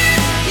part in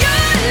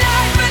your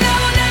life, and I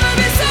will never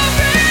be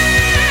sorry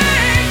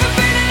for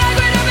feeling like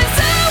we'd have been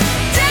so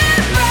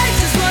damn right.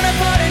 Just wanna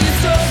part in your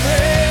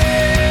story,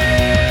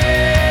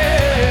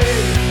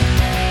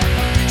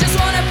 just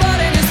wanna part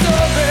in your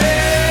story.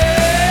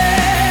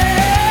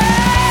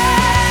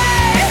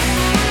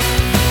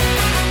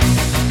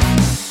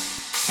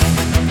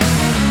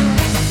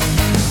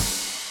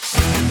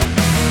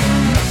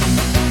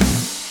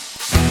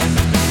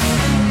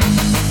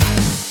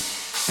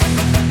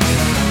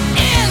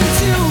 In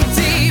too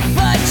deep,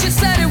 but you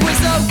said it was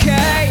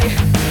okay,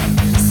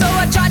 so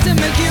I tried to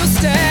make you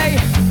stay.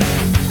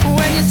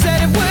 When you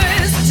said it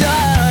was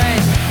done,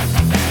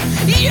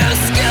 you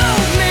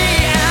scooped me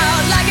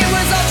out like it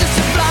was all just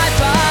a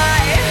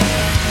flyby.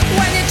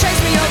 When you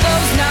chased me all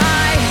those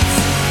nights,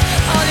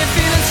 all your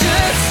feelings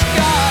just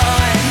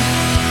gone.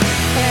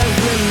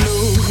 Every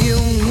move you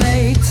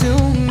made to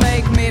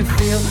make me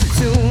feel,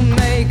 to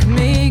make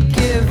me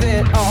give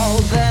it all,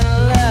 then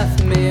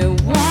left me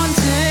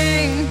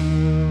wanting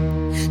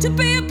to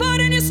be a part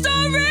in your story.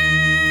 To be a part in your story.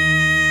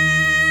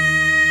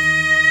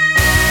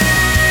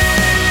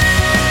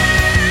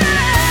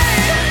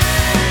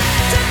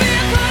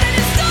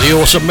 The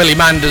awesome Millie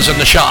Manders and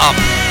the Shut Up.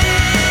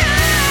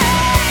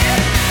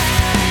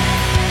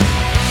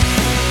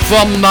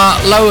 From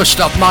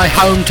Lowestoft, my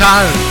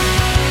hometown.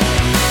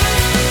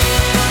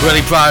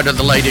 Really proud of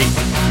the lady.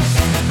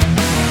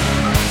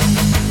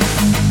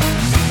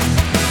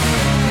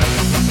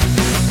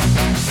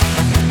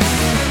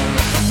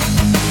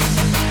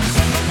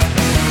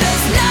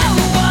 There's no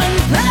one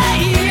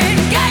playing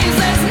games.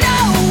 There's no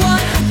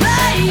one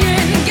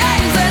playing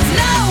games. There's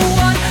no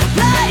one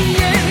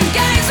playing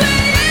games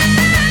with you.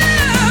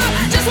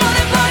 Just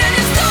wanna part in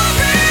your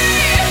story.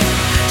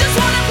 Just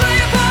wanna play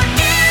a part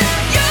in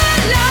your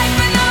life,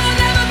 and I will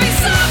never be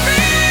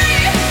sorry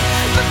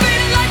for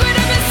feeling like we'd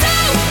have been so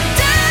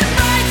damn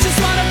right. Just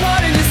wanna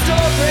part in your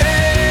story.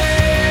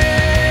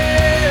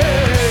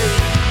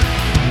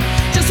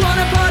 Just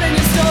wanna part in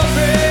your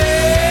story.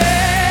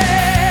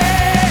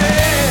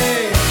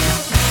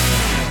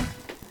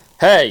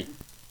 Hey,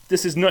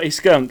 this is Nutty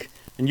Skunk,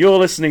 and you're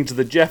listening to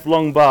the Jeff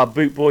Longbar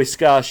Boot Boy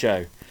Ska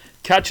Show.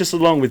 Catch us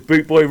along with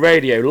Boot Boy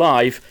Radio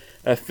live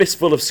at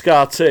Fistful of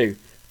Ska 2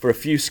 for a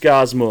few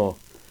scars more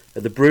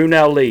at the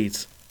Brunel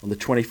Leeds on the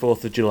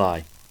 24th of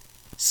July.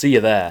 See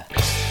you there.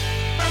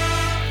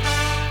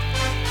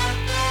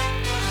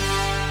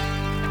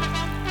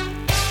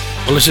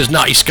 Well, this is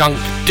Nutty Skunk,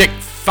 Dick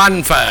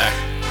Fanfare.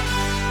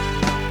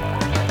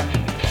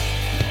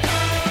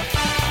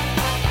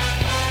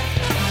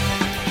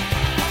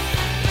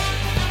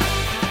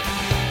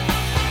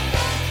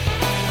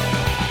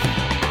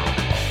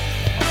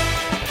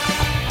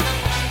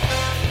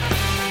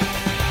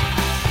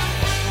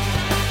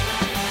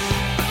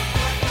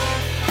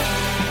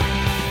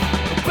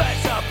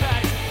 Bags are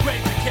bags,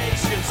 great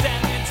vacation,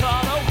 standing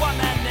tall, a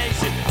one-man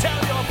nation. Tell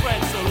your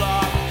friends so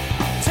long,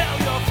 tell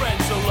your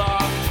friends so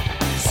long.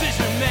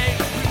 Decision made,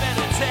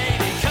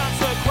 premeditated,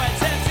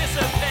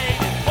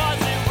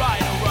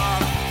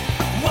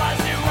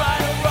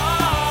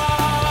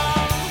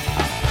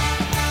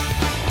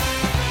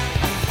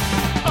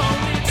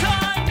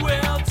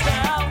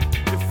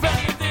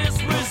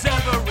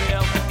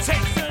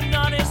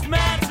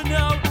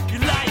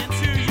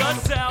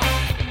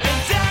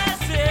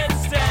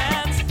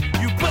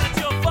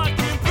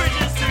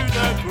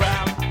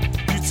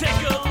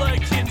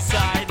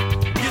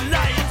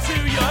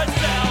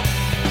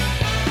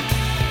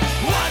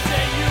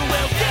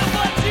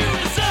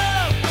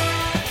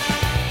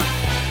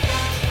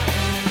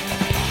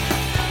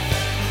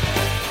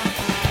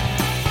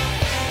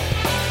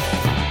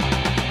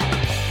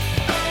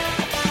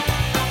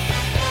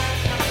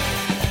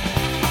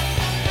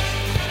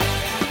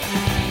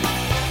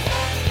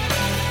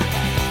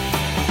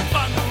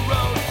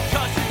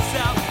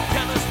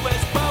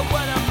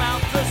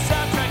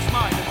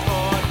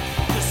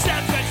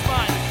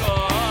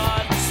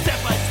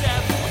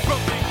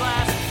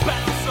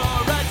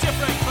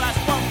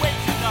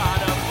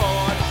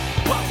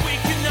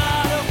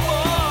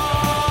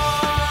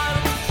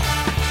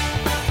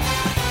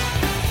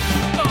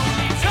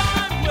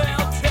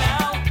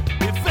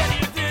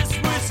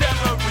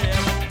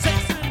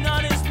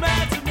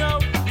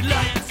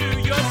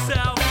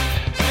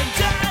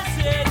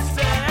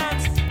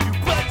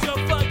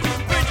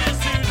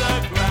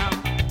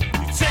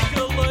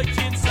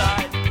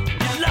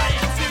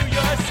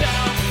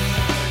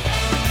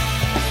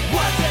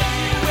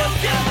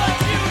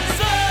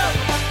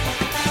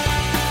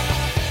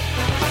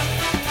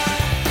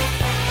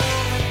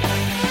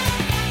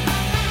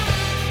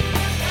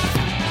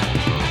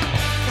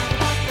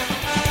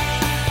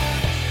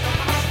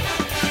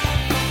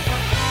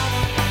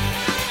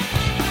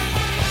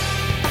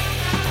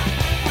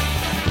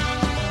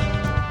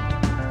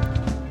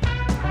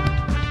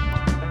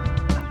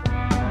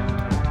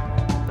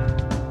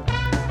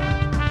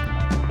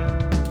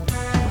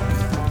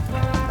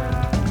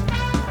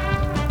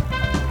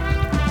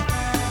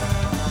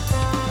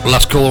 Well,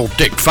 that's called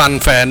Dick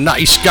Fanfare,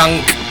 Nutty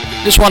Skunk.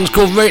 This one's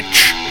called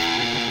Rich.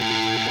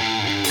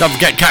 Don't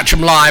forget, catch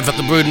them live at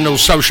the Brudenell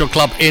Social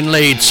Club in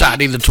Leeds,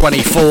 Saturday the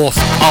 24th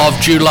of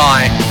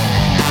July.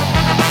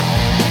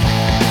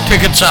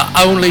 Tickets are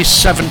only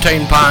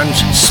 £17,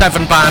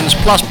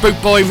 £7 plus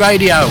Boot Boy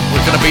Radio.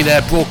 We're going to be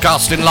there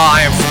broadcasting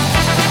live.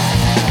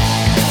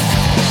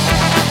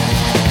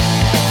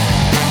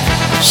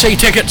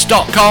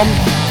 ctickets.com.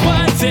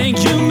 One thing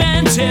you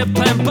meant it,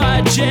 plan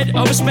budget,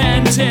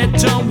 overspend it,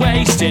 don't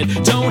waste it,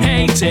 don't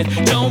hate it,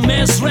 don't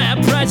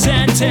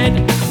misrepresent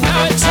it.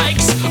 Power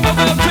takes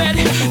over it,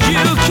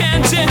 you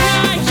can't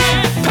deny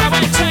it.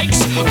 Power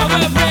takes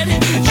over it,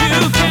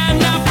 you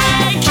cannot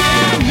break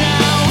it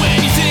now.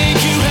 When you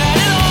think you had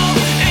it all,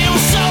 it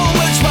was so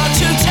much more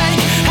to take.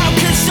 How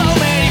can so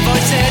many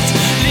voices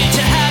lead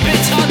to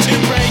habits hard to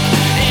break?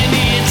 In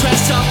the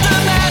interest of the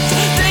math,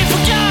 they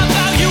forgot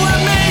about you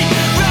and me.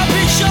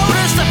 Rubbing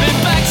shoulders, stepping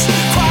backs,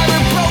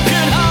 choiring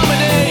broken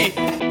harmony.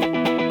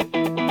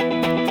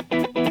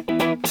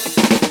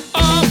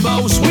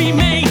 Almost we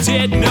made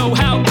it, know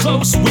how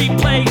close we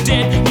played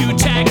it. New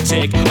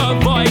tactic,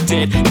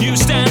 avoided, new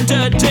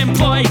standard,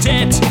 employed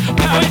it.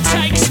 Power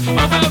takes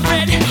over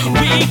it,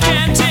 we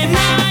can't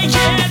deny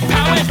it.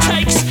 Power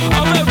takes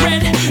over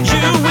it,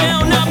 you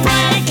will not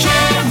break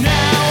it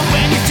now.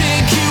 When you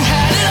think you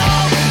had it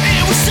all,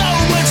 it was so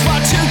much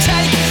more to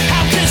take.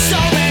 How can so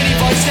many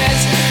voices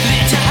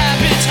lead to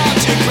habits hard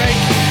to break?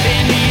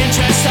 In the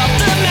interest of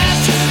the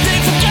math, they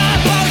forgot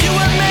about you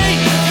and me.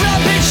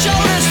 Rubbing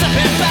shoulders,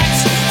 stepping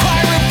backs,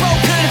 choiring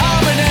broken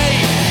harmony.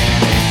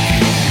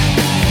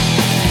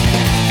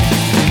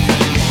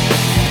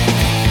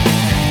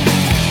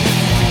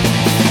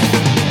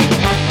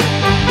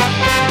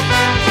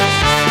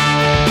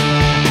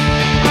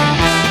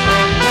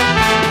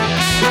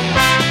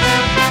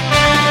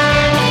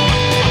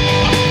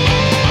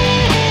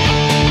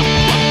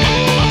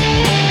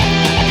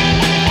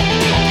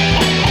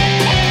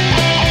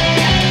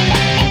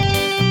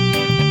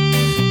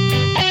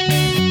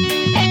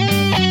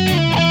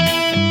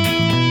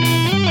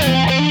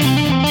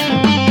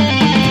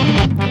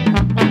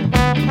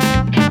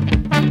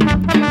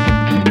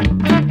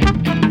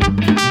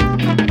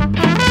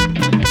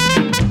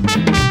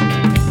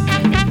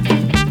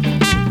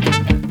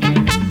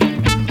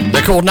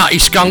 They're called Nutty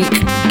Skunk.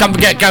 Don't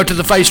forget, go to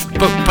the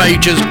Facebook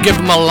pages, give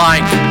them a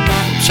like,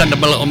 send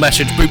them a little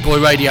message. Boot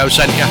Boy Radio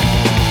sent you.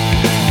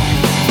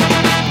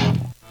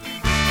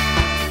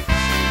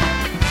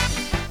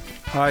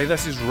 Hi,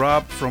 this is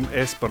Rab from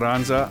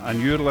Esperanza,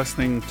 and you're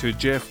listening to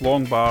Jeff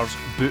Longbar's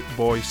Boot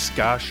Boy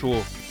Ska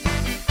Show.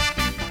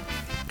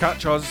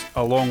 Catch us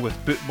along with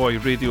Boot Boy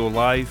Radio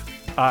Live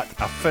at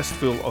A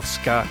Fistful of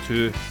Ska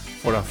 2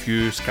 for a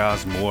few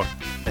skas more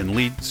in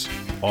Leeds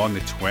on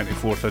the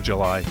 24th of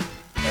July.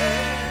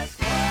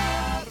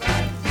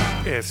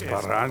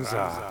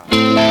 Esperanza.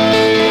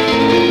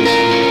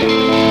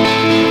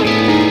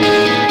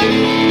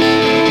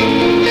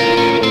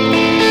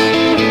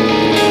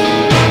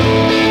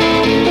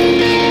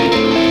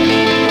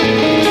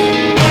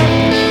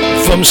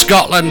 From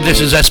Scotland, this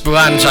is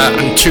Esperanza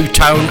and Two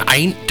Tone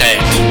Ain't Dead.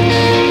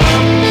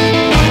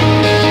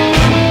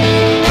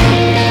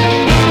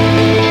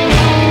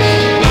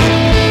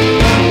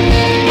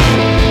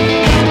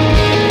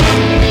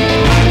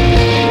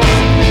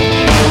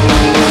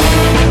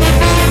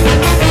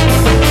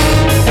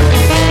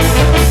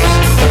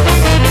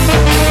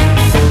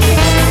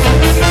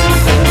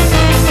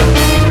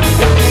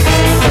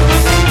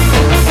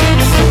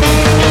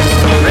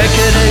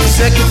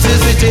 Executives,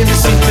 they deem to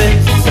see fit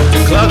to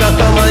clog up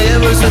all my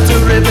errors and to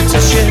rip it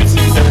to shit.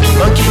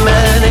 Monkey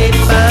man,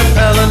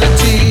 8-5 on a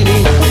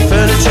teeny,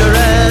 furniture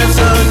ads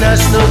on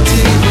national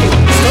TV.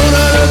 Stone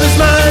out of his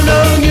mind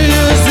on New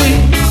Year's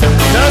Eve,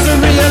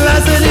 doesn't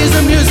realize that he's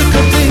a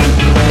musical thief.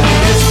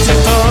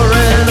 54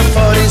 and a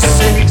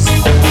 46,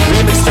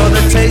 remixed for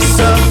the taste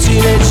of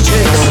teenage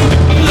chicks.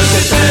 Look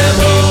at them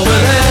over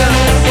there,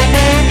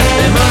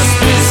 they must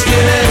be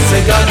skinheads,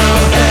 they got no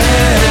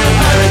hair.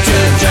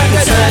 Harrington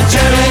jackets and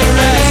cherry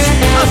reds,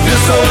 I feel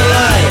so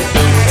alive,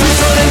 too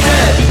totally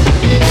dead.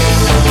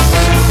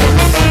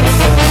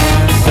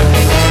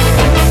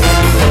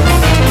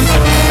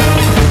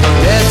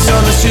 Heads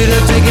on the street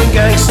are digging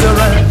gangster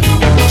rap.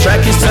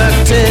 Track is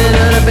tucked in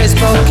and a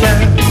baseball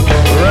cap,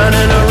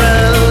 running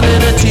around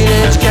in a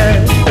teenage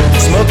gang,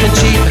 smoking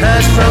cheap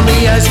hash from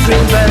the ice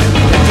cream van.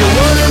 If you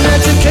want an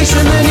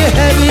education, then you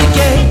have your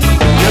game.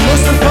 Your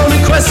most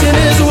important question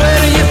is, where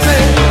do you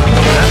fit?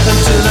 What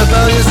happened to the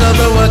values of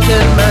the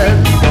working man?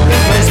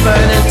 Replaced by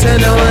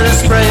Nintendo and a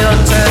spray on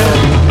town.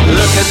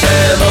 Look at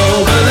them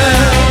over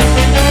there,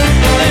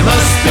 they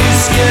must be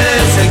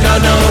scared, they got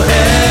no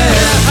hair.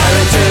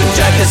 Harrington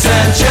jackets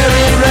and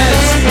cherry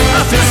reds,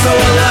 I feel so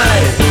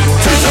alive,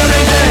 too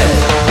totally dead.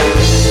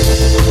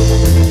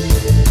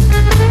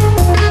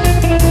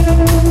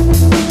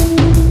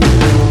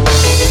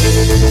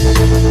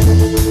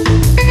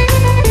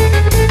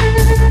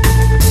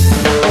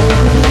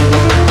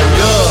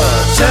 Your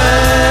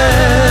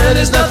tan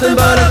is nothing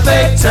but a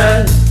fake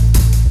tan.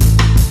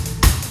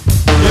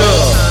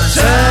 Your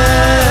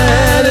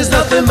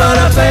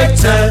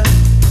affected.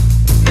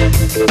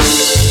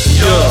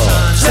 Your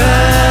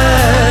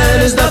tan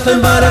is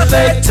nothing but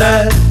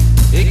affected.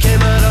 It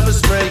came out of a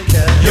spray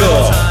can.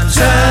 Your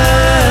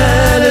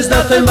tan is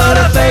nothing but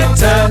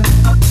affected.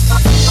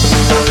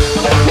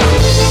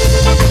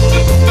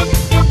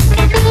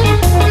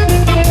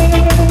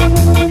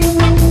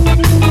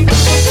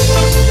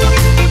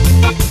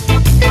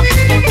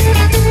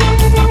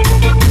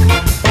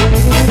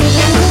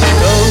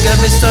 Don't get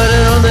me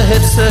started on the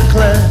hipster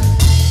clan.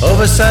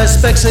 Oversized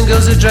specs and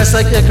girls who dress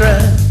like they're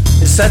grand.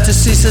 It's sad to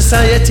see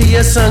society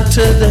has sunk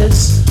to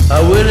this. I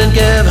wouldn't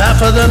give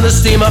half of them to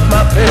steam up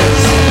my piss.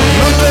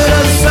 Moving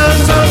up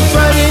songs on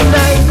Friday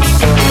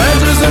nights.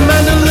 Mandrels and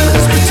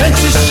mandolins,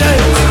 pretentious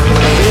shapes.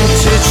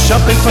 Vintage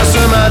shopping for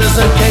some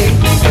Addison cake.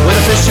 With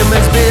a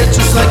fisherman's beard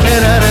just like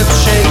an Arab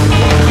shake.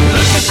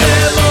 Look at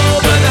them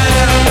over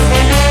there.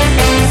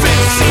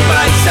 Fancy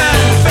bikes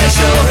and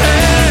facial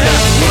hair.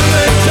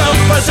 Women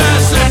jumpers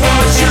asking for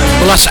shoes.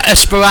 Well, that's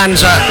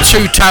Esperanza,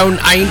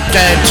 Two-Tone Ain't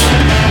Dead.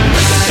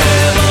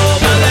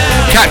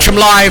 Catch them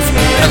live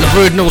at the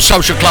Brudenell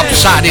Social Club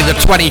Saturday the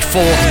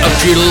 24th of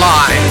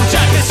July.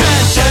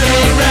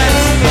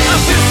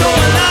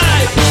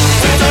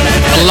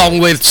 Along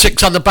with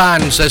 6 other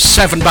bands, there's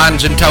 7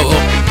 bands in total.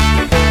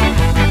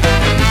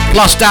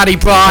 Plus Daddy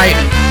Bry,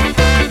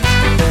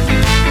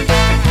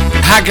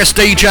 Haggis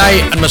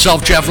DJ and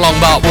myself, Jeff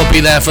Longbar, will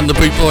be there from the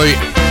Bootboy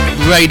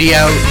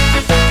Radio.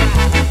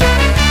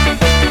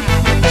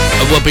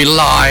 And we'll be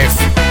live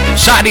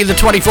Saturday the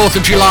 24th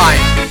of July.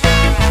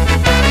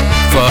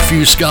 For a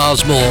few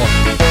scars more.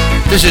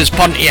 This is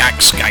Pontiac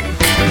Skank.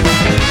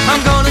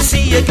 I'm gonna see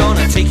you,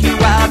 gonna take you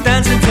out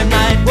dancing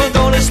tonight. We're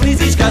gonna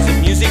sleazy cause the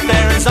music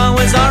there is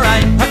always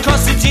alright.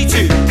 Across the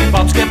G2,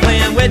 Bob's kept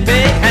playing with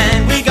big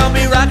hand. We gonna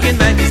be rocking,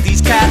 man, cause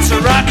these cats are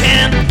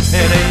rocking.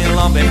 It ain't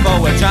long before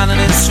we're drowning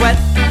in sweat.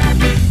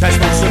 That's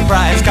no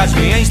surprise cause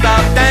we ain't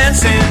stopped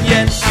dancing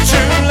yet.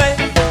 Truly,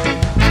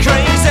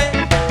 crazy,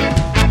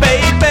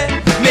 baby,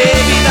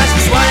 maybe that's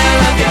just why I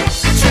love you.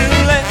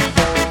 Truly,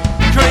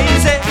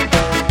 crazy,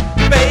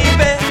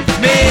 baby,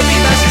 maybe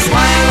that's just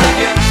why I love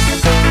you.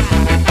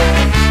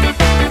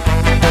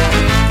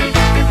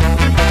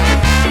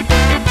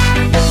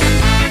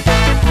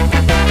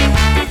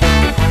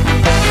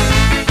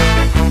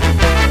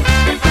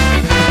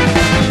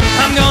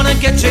 I'm gonna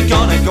get you,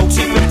 gonna go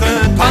see with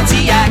the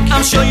Pontiac.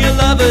 I'm sure you'll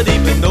love it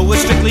even though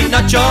it's strictly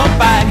not your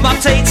bag. Mob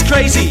Tate's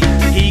crazy,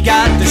 he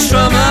got the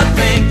strummer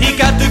thing. He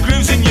got the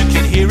grooves and you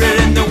can hear it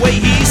in the way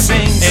he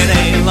sings. It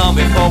ain't long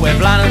before we're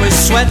blinded with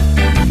sweat.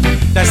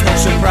 That's no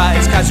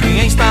surprise cause we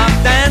ain't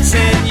stopped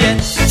dancing yet.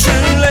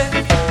 Truly,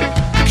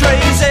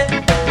 crazy,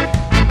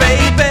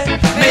 baby,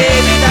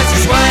 maybe that's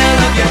just why I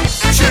love you.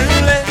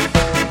 Truly,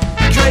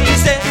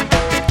 crazy,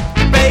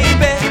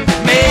 baby,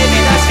 maybe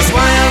that's just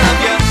why I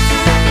love you.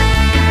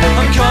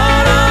 I'm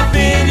caught up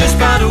in your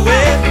spider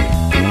web.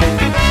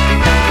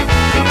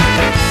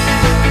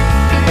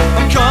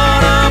 I'm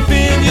caught up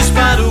in your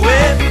spider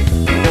web.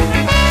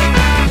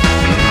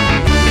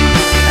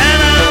 And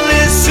I'll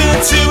listen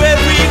to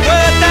every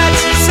word that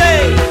you say,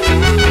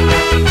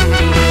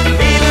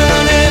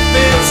 even if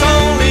it's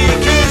only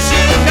 'cause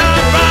you're not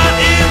right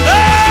in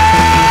the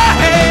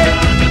head.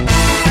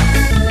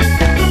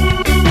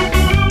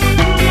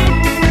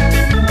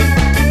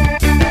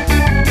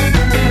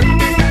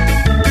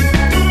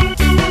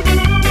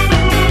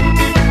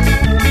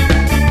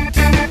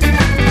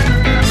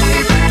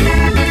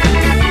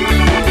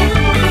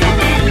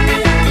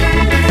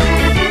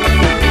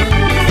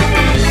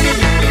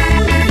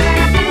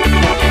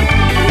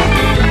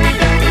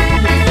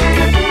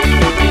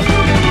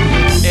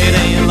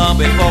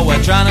 Before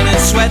we're drowning in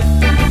sweat.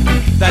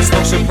 That's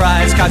no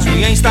surprise cause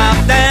we ain't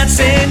stopped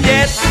dancing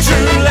yet.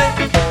 Truly,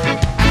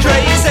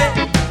 crazy,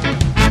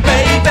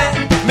 baby,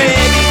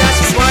 maybe that's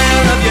just why I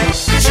love you.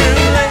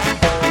 Truly,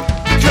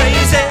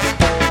 crazy,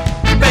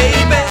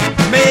 baby,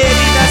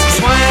 maybe that's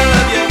just why I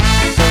love you.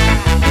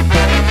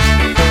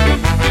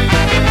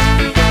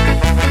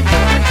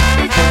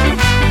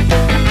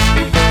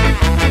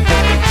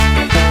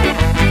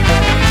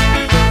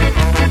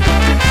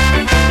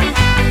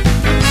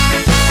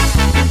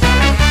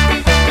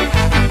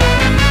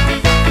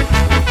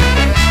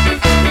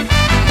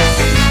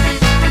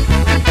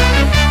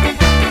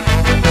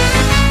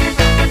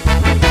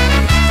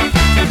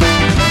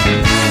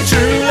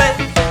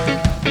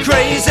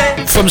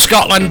 From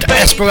Scotland,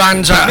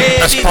 Esperanza,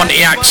 that's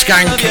Pontiac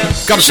Skank.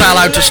 Got to say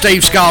hello to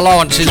Steve Scar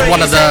Lawrence, he's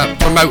one of the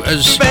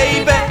promoters.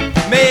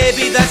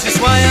 Maybe that's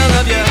just why I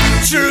love you.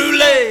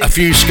 Truly, a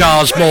few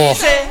scars more.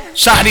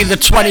 Saturday the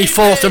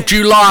 24th of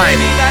July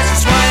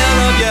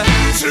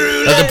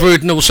at the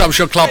Brudenell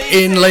Social Club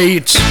in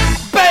Leeds.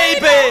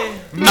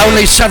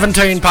 Only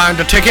 £17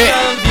 a ticket.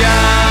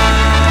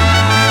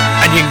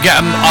 And you can get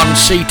them on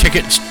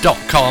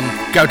ctickets.com.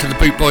 Go to the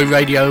Bootboy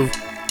Radio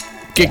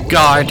gig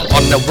guide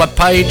on the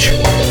webpage,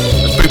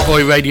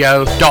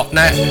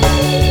 bootboyradio.net,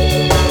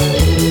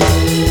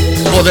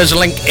 or there's a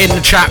link in the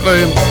chat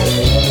room.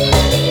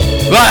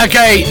 Right,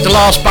 okay, the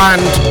last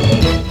band.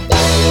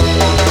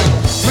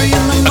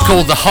 are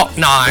called the Hot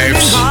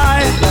Knives.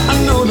 I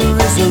know there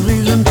is a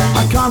reason,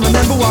 I can't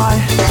remember why.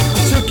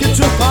 I took you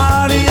to a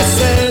party, you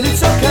said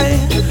it's okay.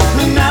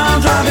 And now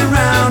I'm driving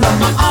round on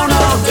my own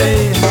all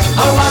day.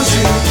 I want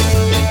you,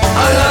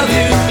 I love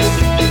you,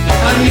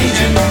 I need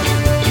you.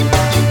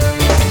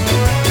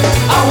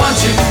 I want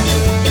you,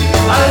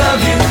 I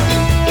love you,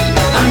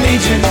 I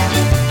need you.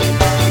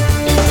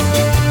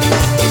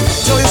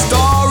 Tell your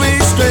story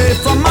straight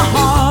from my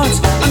heart.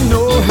 I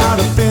know how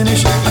to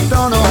finish, I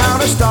don't know how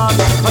to start.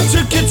 I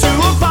took you to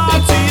a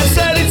party, you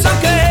said it's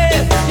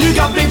okay. You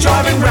got me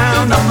driving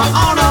round on my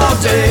own all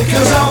day.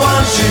 Cause I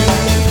want you,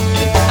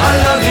 I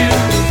love you,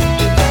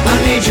 I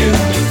need you.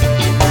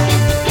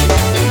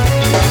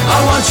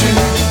 I want you,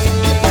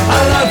 I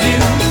love you,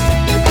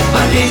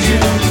 I need you.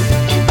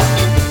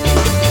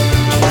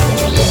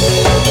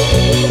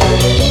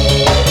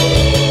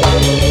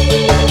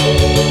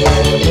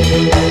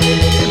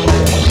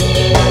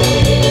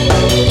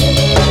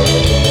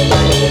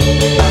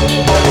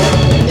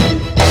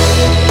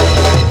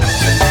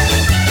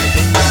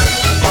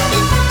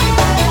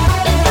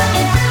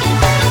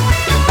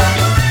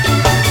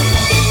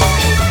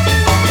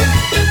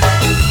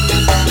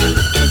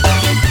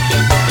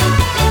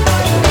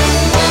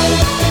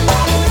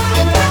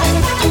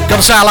 Got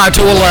to say hello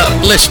to all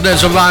the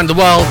listeners around the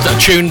world that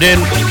tuned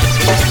in.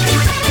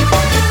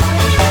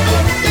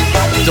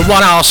 The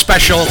 1 hour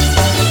special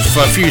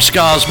for a few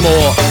scars more.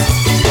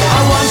 I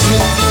want you,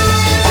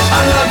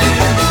 I love you,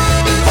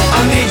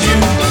 I need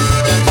you.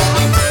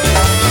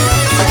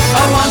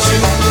 I want you,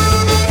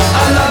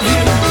 I love you,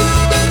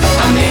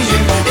 I need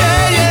you.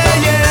 Yeah,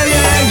 yeah, yeah,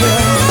 yeah,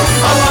 yeah.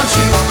 I want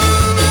you,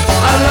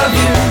 I love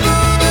you,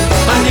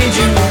 I need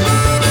you.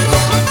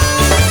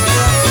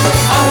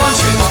 I want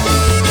you,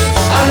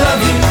 I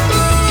love you,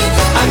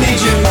 I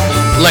need you.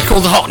 They're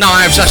called the Hot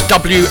Knives, that's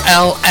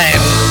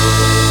WLN.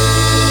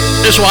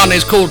 This one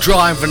is called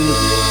Driving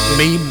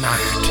Me Mad.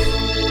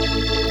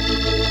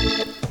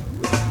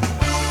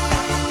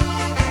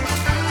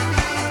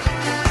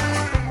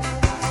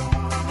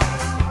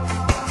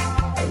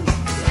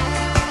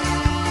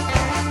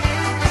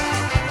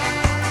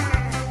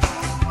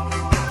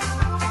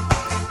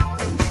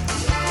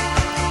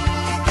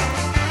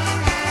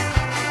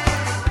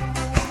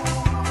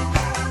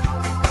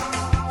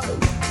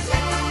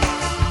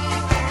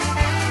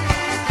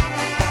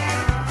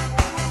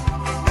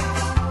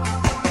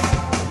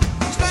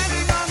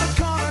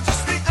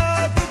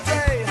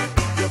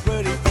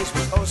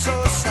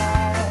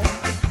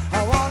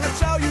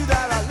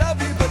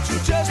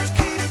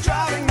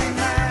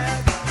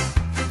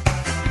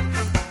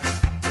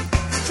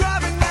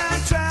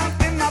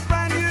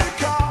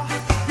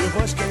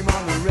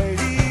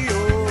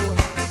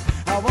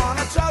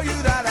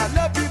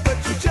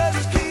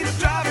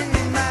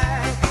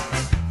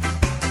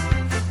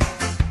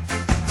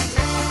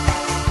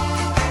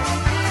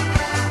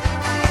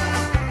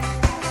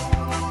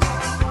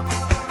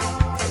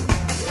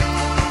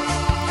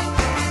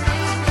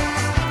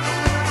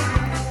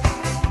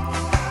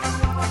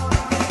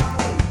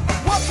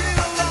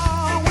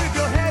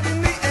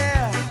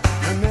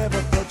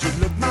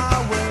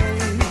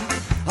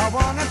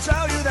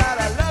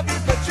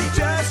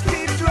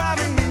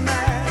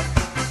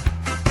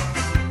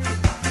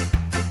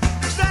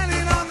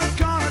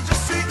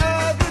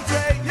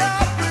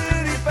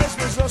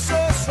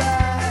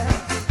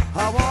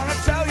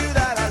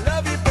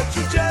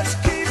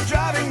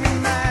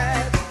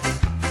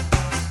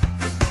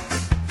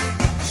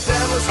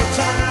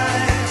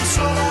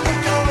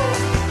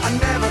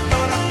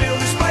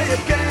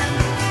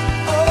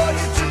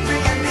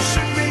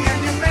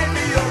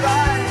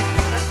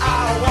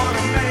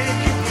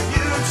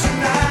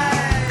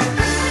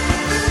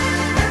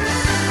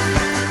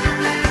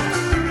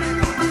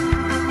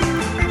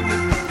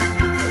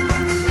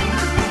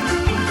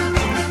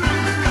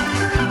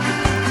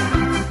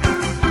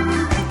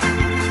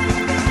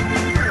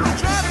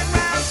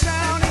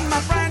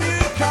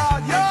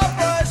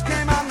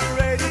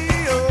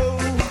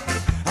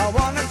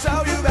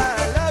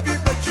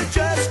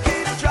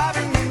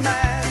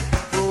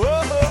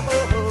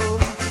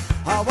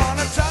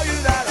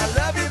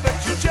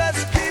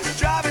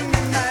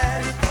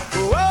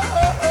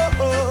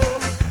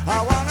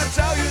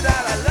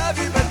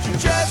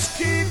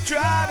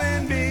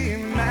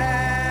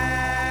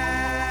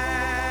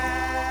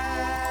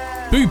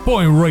 Boot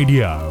Boy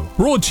Radio,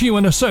 brought to you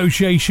in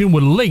association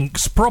with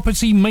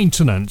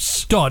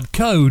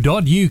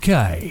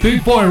linkspropertymaintenance.co.uk.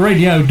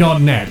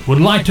 Bootboyradio.net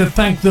would like to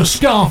thank the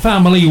Scar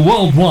family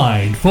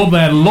worldwide for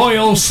their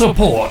loyal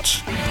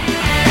support. Loyal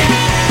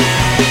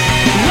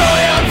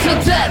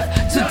to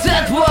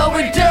death what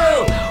we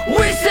do.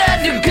 We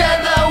stand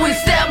together, we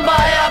stand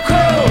by our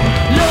crew.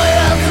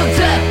 Loyal to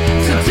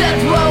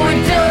death what we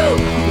do.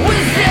 We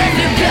stand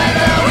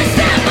together, we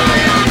stand by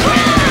our crew.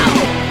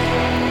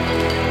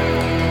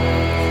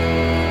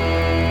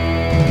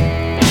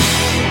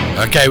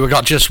 Okay, we've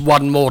got just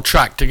one more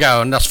track to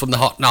go, and that's from the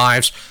Hot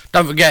Knives.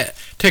 Don't forget,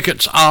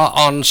 tickets are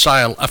on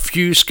sale. A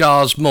Few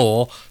Scars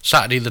More,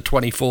 Saturday the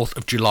 24th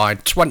of July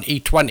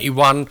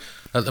 2021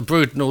 at the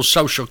Brudenell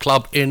Social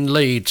Club in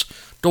Leeds.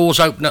 Doors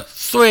open at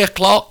 3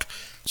 o'clock,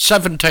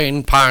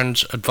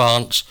 £17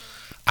 advance,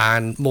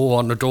 and more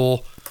on the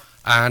door.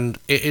 And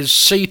it is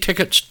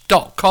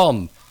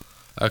ctickets.com,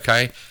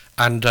 okay,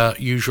 and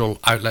usual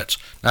outlets.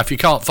 Now, if you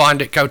can't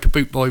find it, go to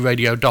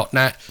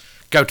bootboyradio.net,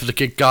 go to the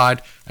gig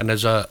guide, and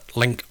there's a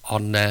link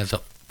on there that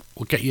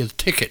will get you the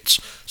tickets.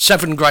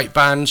 7 great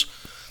bands.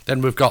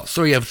 Then we've got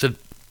 3 of the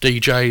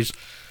DJs,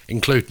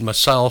 including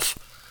myself,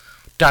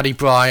 Daddy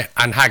Bry,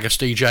 and Haggis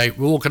DJ.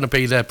 We're all going to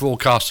be there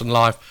broadcasting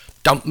live.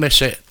 Don't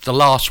miss it. The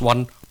last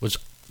one was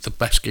the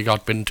best gig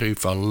I'd been to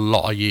for a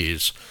lot of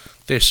years.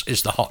 This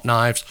is the Hot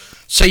Knives.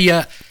 See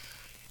ya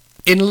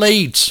in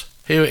Leeds.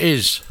 Here it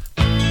is.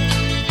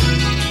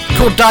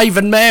 Called Dave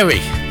and Mary.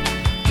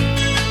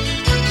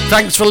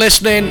 Thanks for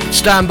listening.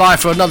 Stand by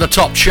for another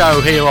top show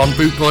here on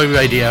Bootboy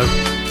Radio.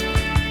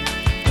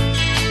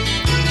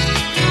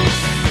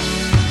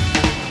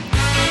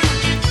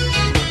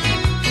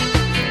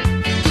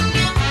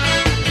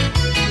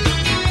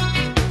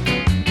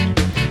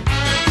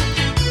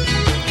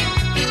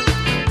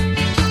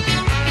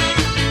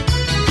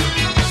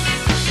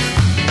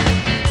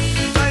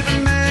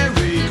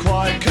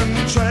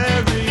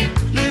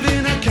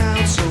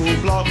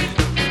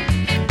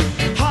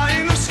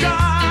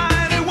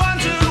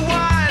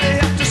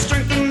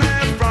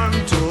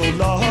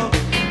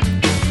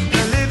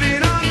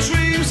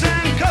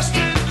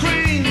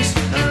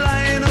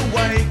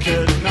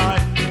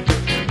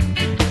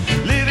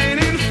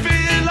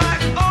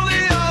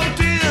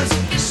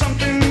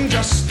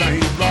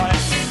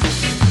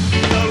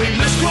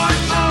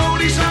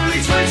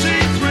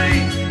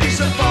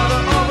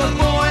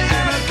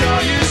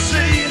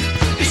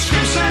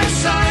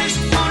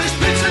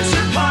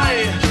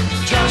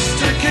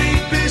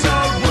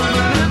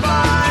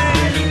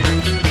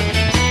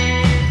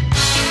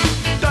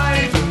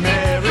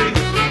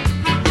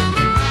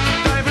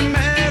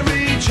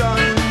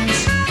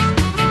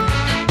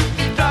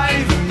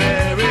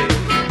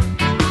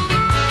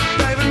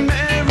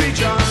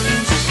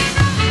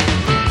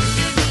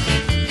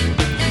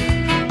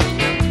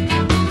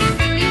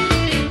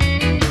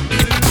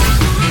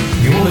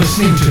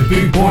 Listening to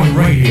Boot Boy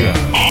Radio.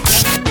 Well,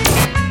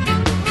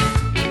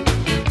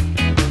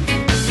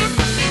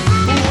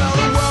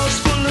 the world's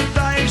full of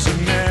Daves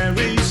and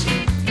Marys,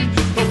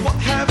 but what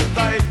have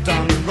they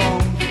done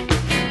wrong?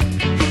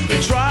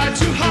 They tried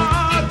too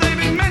hard, they've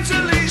been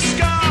mentally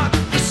scarred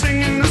for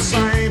singing the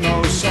same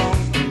old song.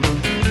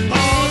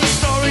 Oh, the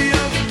story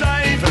of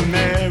Dave and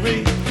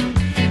Mary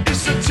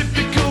is a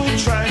typical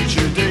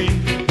tragedy.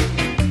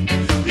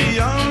 The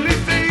only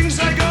things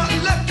they got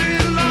left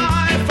in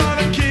life are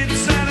the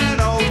kids and an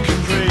old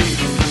Capri.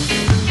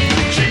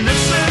 She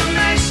lives in a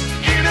mess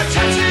in a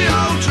tatty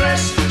old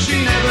dress.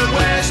 She never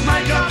wears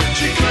makeup,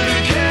 she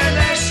couldn't care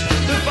less.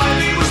 The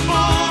baby was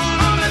born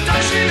on the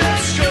day she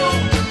left school.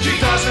 She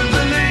doesn't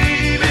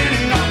believe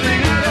in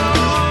nothing at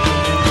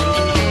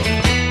all.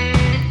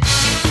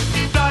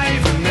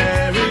 Dave and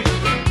Mary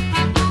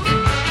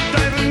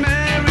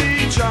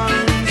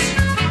Jones.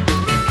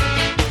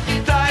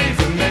 Dave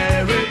and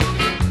Mary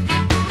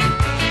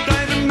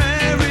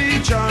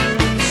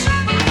Jones.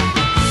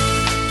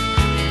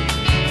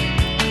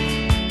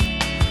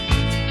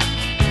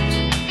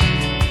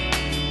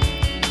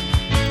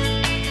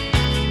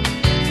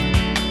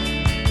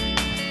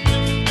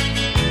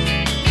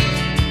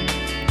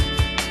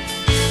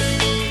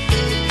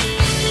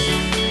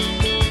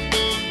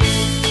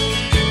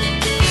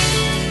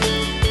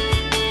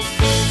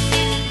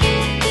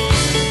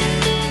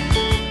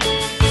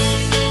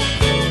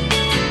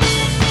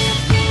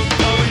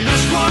 Oh, he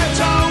looks quite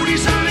old,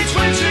 he's only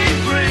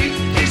 23.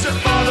 He's the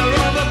father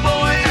of a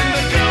boy and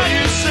the girl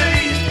you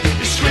see.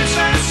 He scripts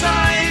and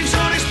saves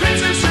on his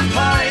pittance and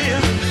pay,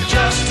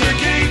 just to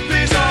keep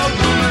his old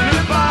woman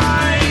at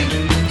bay.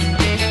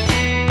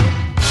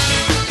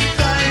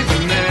 Dave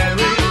and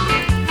Mary.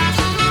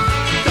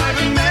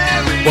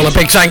 Well, a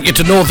big thank you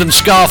to Northern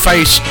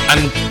Scarface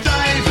and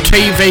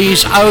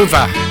TV's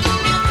Over.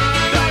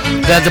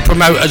 They're the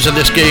promoters of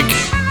this gig.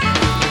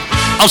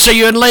 I'll see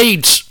you in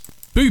Leeds.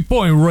 Boot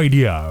Boy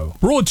Radio,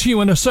 brought to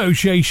you in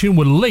association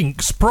with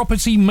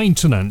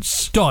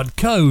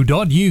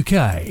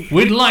linkspropertymaintenance.co.uk.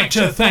 We'd like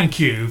to thank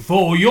you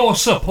for your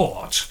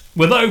support.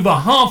 With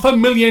over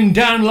 500,000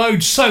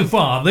 downloads so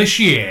far this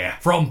year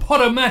from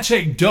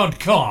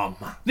Podomatic.com.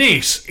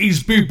 This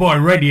is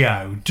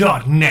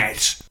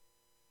bootboyradio.net.